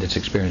the mind that's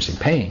experiencing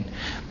pain,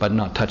 but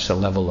not touch the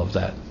level of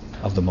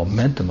the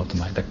momentum of the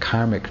mind, the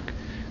karmic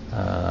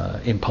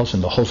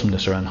impulsion, the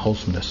wholesomeness or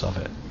unwholesomeness of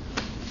it.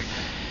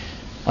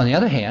 On the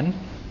other hand,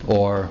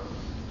 or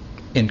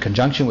in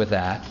conjunction with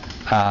that,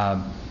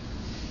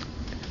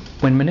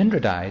 when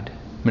Munindra died,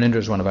 Munindra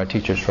is one of our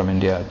teachers from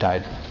India,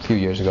 died a few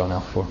years ago now,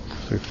 4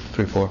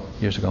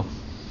 years ago.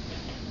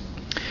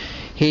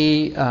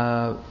 He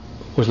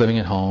was living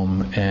at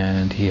home,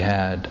 and he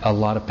had a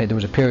lot of pain. There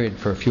was a period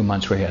for a few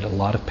months where he had a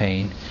lot of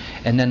pain,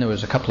 and then there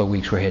was a couple of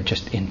weeks where he had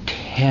just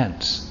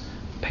intense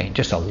pain,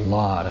 just a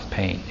lot of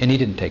pain, and he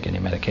didn't take any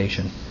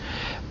medication.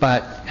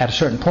 But at a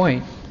certain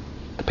point,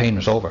 the pain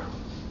was over,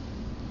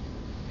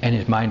 and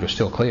his mind was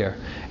still clear,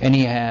 and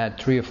he had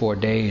 3 or 4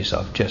 days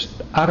of just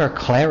utter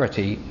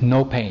clarity,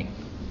 no pain.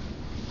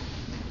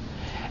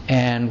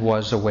 and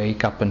was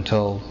awake up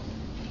until,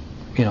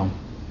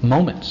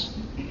 moments.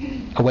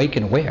 Awake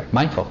and aware,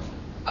 mindful,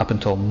 up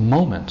until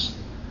moments,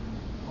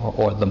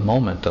 or the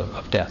moment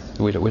of death.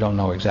 We don't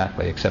know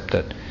exactly, except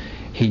that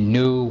he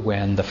knew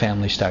when the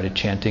family started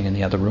chanting in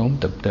the other room,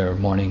 their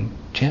morning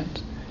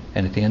chant,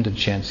 and at the end of the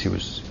chants he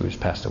was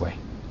passed away.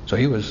 So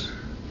he was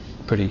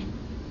pretty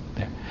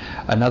there.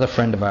 Another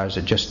friend of ours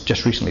that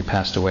just recently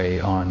passed away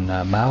on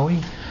Maui,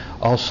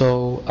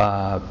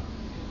 also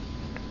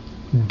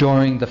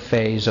during the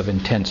phase of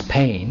intense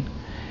pain,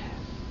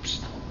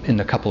 in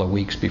the couple of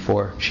weeks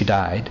before she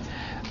died,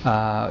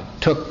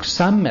 took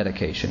some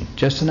medication,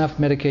 just enough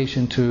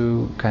medication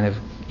to kind of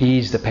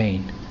ease the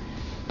pain,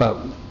 but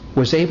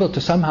was able to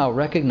somehow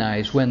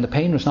recognize when the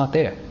pain was not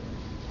there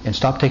and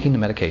stopped taking the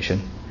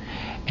medication,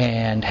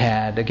 and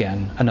had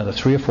again another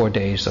 3 or 4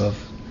 days of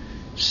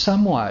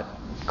somewhat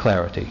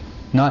clarity,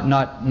 not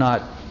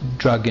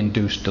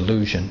drug-induced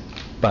delusion,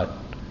 but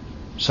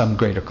some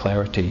greater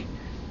clarity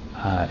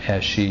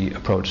as she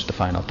approached the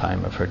final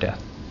time of her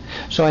death.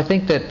 So I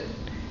think that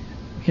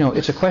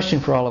it's a question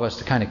for all of us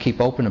to kind of keep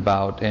open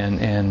about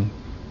and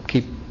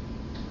keep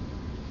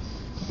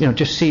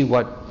just see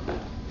what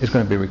is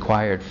going to be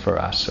required for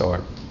us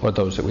or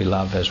those that we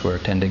love as we're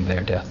attending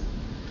their death,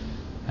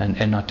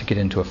 and not to get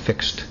into a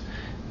fixed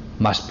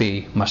must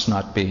be, must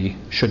not be,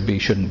 should be,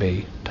 shouldn't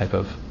be type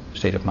of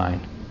state of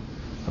mind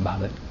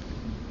about it.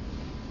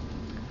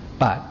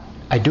 But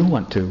I do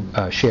want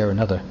to share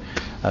another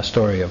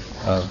story of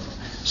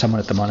someone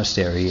at the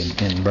monastery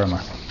in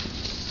Burma.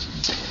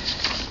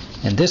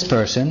 And this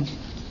person,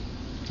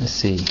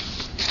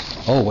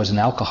 was an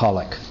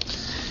alcoholic.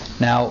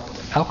 Now,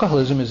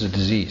 alcoholism is a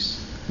disease.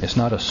 It's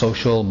not a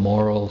social,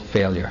 moral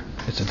failure.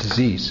 It's a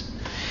disease,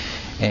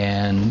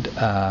 and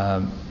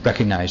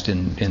recognized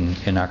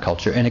in our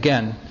culture. And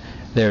again,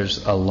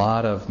 there's a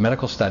lot of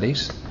medical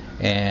studies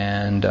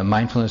and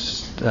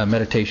mindfulness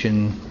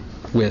meditation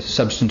with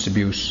substance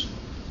abuse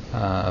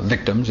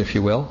victims, if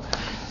you will,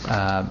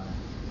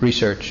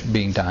 research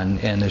being done,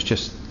 and there's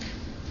just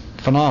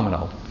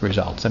phenomenal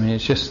results. I mean,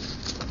 it's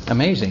just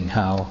amazing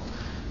how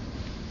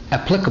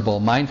applicable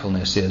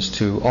mindfulness is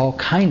to all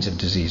kinds of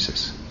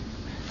diseases,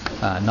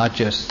 not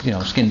just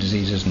skin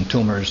diseases and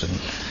tumors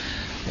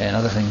and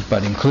other things,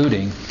 but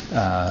including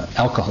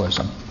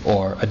alcoholism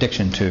or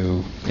addiction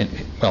to,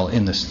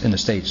 in the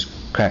States,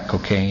 crack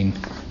cocaine,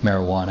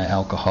 marijuana,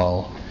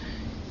 alcohol,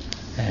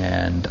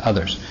 and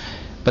others.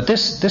 But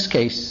this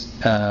case,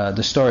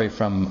 the story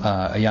from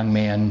a young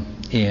man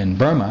in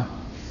Burma.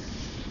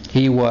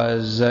 He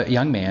was a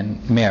young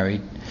man,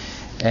 married,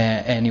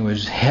 and he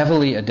was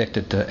heavily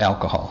addicted to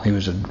alcohol. He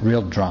was a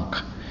real drunk.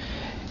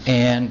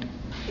 And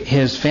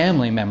his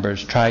family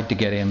members tried to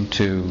get him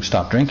to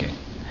stop drinking.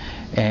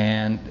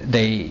 And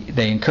they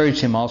encouraged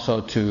him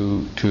also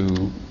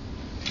to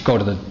go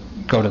to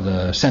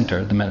the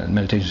center, the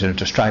meditation center,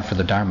 to strive for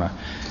the Dharma,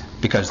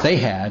 because they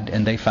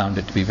found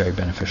it to be very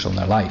beneficial in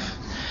their life.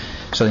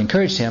 So they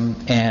encouraged him,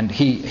 and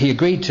he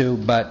agreed to,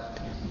 but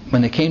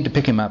when they came to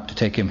pick him up to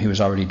take him, he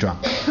was already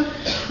drunk.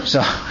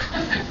 So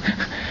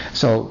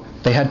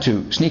they had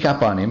to sneak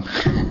up on him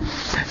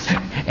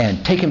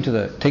and take him to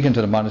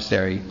the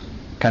monastery,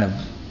 kind of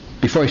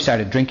before he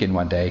started drinking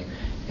one day.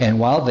 And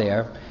while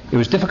there, it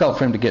was difficult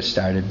for him to get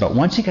started, but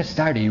once he got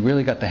started, he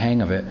really got the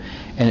hang of it.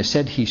 And it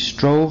said he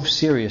strove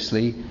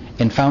seriously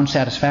and found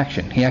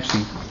satisfaction. He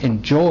actually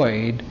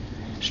enjoyed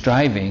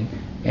striving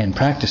and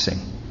practicing.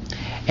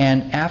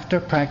 And after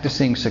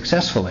practicing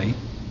successfully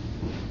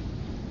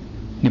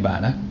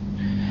Nibbana,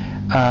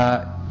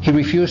 he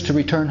refused to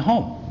return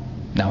home.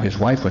 Now his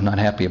wife was not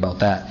happy about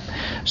that.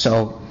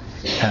 So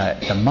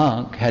the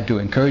monk had to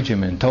encourage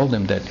him and told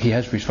him that he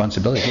has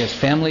responsibility. He has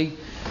family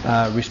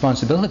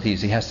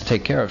responsibilities he has to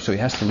take care of, so he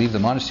has to leave the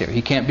monastery.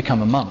 He can't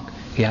become a monk.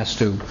 He has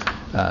to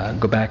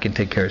go back and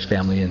take care of his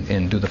family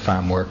and do the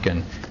farm work.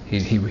 And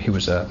he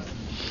was a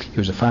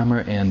farmer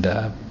and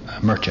a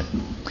merchant.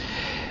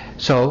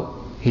 So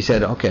he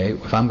said, okay,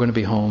 if I'm going to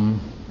be home,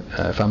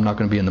 if I'm not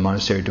going to be in the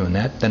monastery doing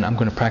that, then I'm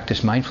going to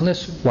practice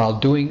mindfulness while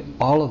doing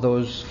all of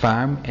those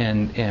farm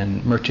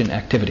and merchant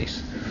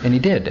activities. And he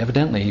did.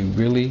 Evidently, he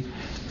really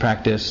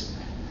practiced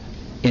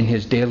in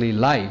his daily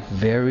life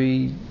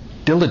very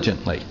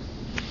diligently.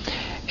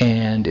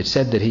 And it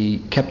said that he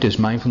kept his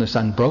mindfulness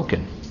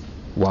unbroken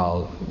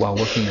while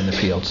working in the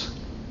fields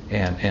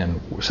and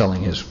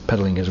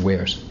peddling his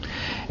wares.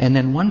 And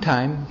then one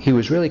time he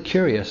was really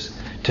curious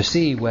to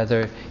see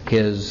whether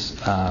his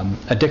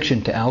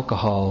addiction to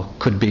alcohol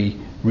could be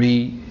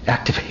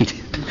reactivated.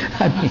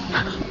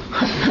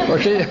 Or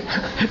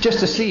just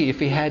to see if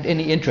he had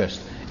any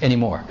interest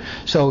anymore.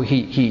 So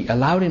he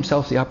allowed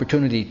himself the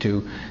opportunity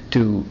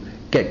to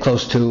get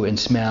close to and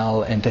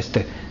smell and just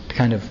to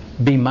kind of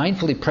be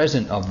mindfully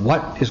present of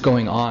what is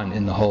going on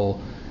in the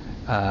whole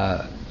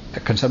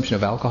consumption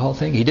of alcohol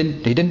thing. He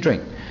didn't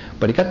drink,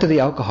 but he got to the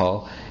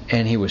alcohol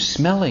and he was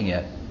smelling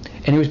it.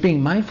 And he was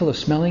being mindful of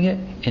smelling it,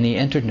 and he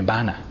entered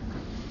Nibbana.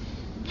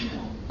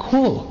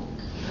 Cool.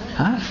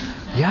 Huh?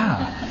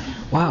 Yeah.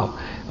 Wow.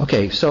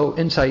 Okay, so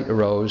insight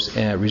arose,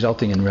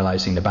 resulting in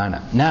realizing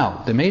Nibbana.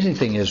 Now, the amazing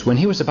thing is, when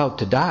he was about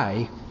to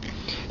die,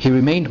 he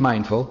remained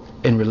mindful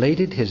and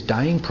related his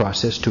dying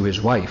process to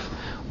his wife,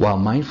 while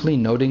mindfully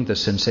noting the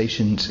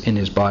sensations in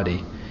his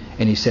body.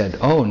 And he said,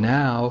 oh,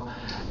 now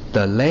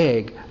the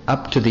leg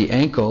up to the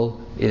ankle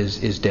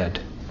is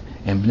dead.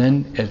 And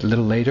then a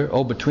little later,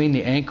 oh, between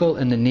the ankle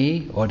and the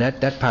knee, oh,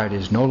 that part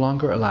is no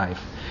longer alive.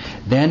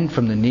 Then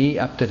from the knee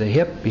up to the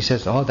hip, he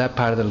says, oh, that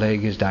part of the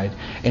leg has died.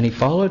 And he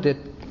followed it,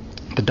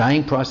 the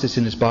dying process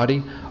in his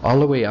body, all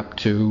the way up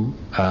to,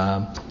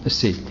 let's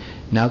see,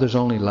 now there's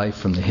only life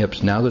from the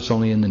hips, now there's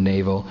only in the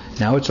navel,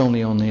 now it's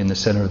only in the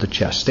center of the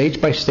chest. Stage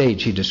by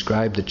stage, he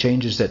described the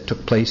changes that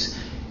took place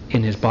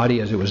in his body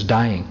as it was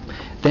dying.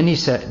 Then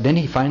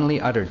he finally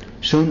uttered,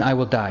 soon I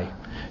will die.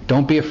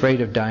 Don't be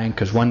afraid of dying,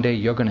 because one day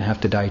you're going to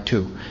have to die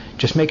too.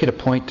 Just make it a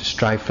point to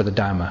strive for the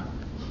Dharma.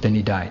 Then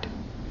he died.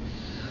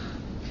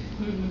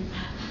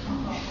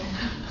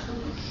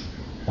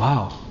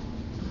 Wow.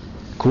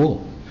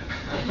 Cool.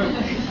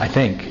 I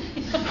think.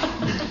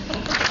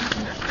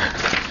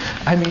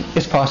 I mean,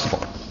 it's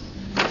possible.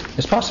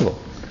 It's possible.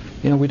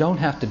 We don't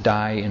have to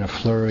die in a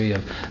flurry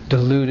of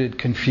deluded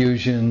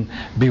confusion,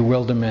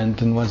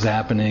 bewilderment, and what's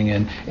happening,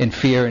 and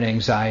fear and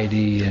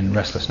anxiety and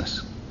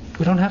restlessness.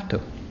 We don't have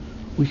to.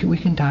 We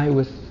can die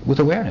with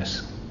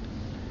awareness,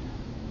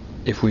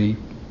 if we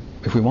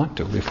want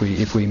to,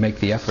 if we make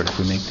the effort,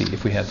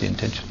 if we have the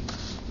intention.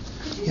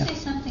 Could you say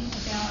something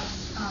about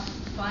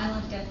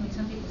violent death? I mean,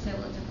 some people say,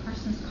 well, it's a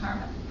person's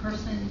karma. The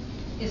person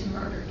is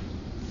murdered,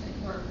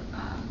 or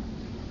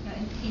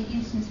in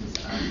instances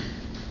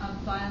of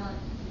violent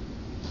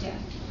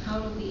death. How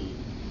do we?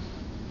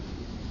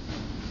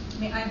 I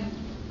mean,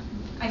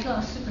 I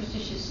feel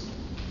superstitious,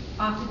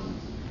 often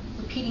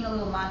repeating a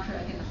little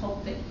mantra in the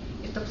hope that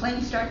if the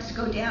plane starts to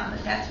go down,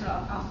 that's what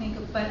I'll think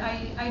of. But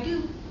I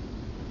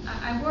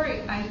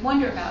worry, I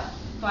wonder about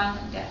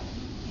violent death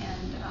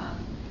and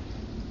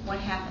what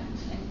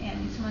happens.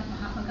 And it's like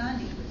Mahatma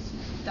Gandhi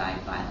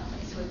died violently.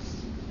 So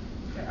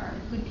there are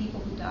good people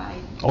who die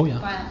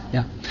violently.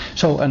 Yeah.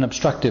 So an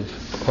obstructive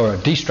or a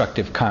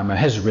destructive karma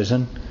has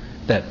arisen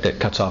that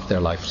cuts off their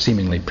life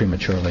seemingly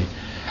prematurely.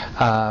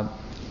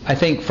 I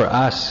think for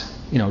us,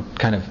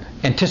 kind of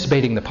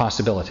anticipating the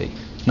possibility,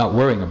 not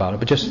worrying about it,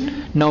 but just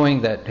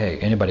knowing that, hey,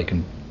 anybody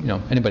could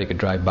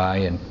drive by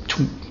and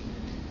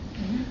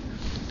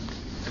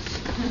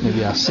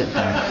maybe I'll sit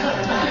down.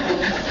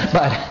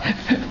 But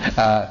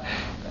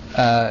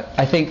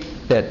I think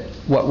that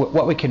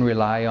what we can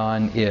rely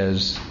on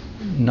is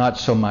not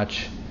so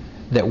much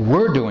that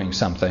we're doing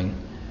something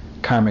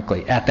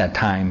karmically at that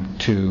time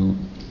to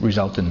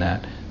result in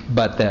that,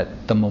 but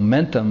that the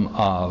momentum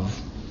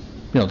of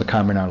the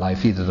karma in our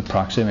life, either the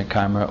proximic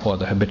karma or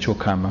the habitual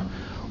karma,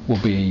 will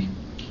be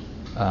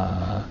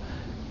our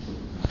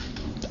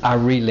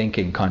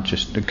relinking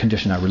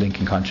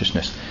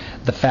consciousness.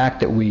 The fact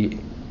that we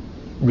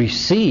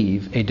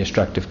receive a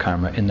destructive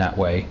karma in that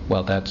way,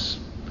 well, that's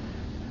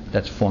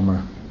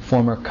former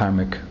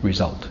karmic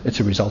result. It's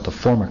a result of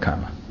former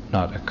karma,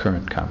 not a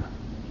current karma.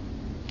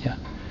 Yeah.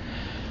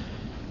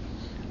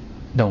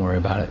 Don't worry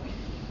about it.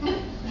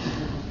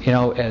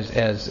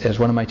 As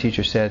one of my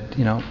teachers said,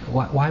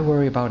 why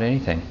worry about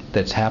anything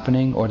that's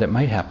happening or that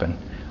might happen?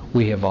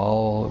 We have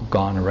all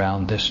gone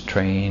around this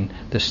train,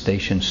 this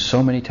station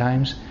so many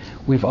times.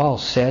 We've all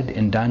said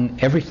and done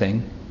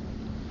everything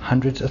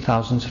hundreds of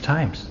thousands of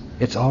times.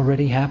 It's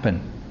already happened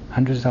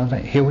hundreds of thousands of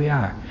times. Here we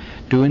are,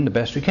 doing the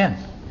best we can.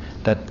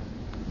 That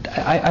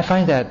I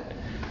find that,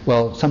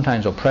 well,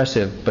 sometimes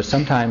oppressive, but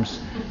sometimes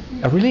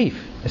a relief.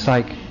 It's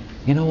like,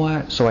 you know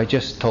what? So I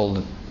just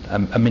told a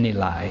mini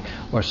lie,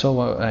 or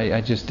so I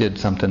just did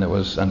something that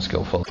was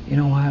unskillful. You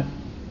know what?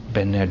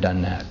 Been there,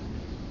 done that.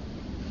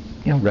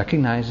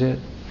 Recognize it,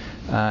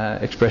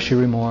 express your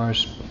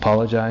remorse,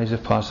 apologize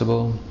if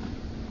possible,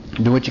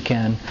 do what you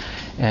can,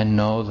 and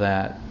know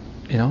that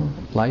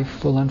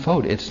life will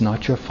unfold. It's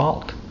not your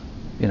fault.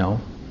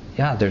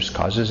 There's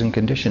causes and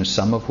conditions,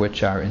 some of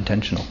which are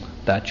intentional,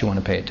 that you want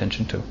to pay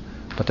attention to,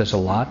 but there's a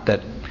lot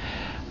that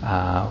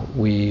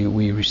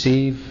we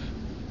receive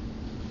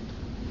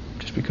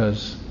just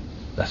because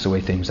that's the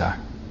way things are.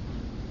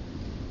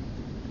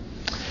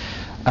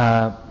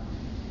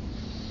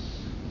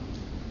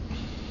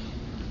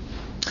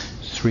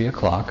 It's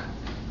 3:00.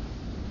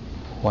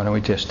 Why don't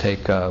we just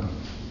take a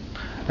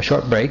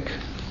short break?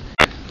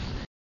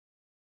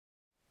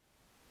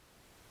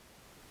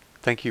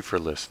 Thank you for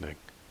listening.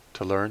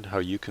 To learn how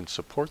you can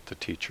support the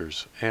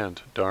teachers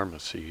and Dharma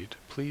Seed,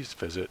 please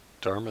visit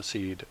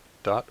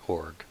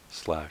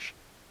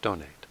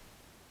dharmaseed.org/donate.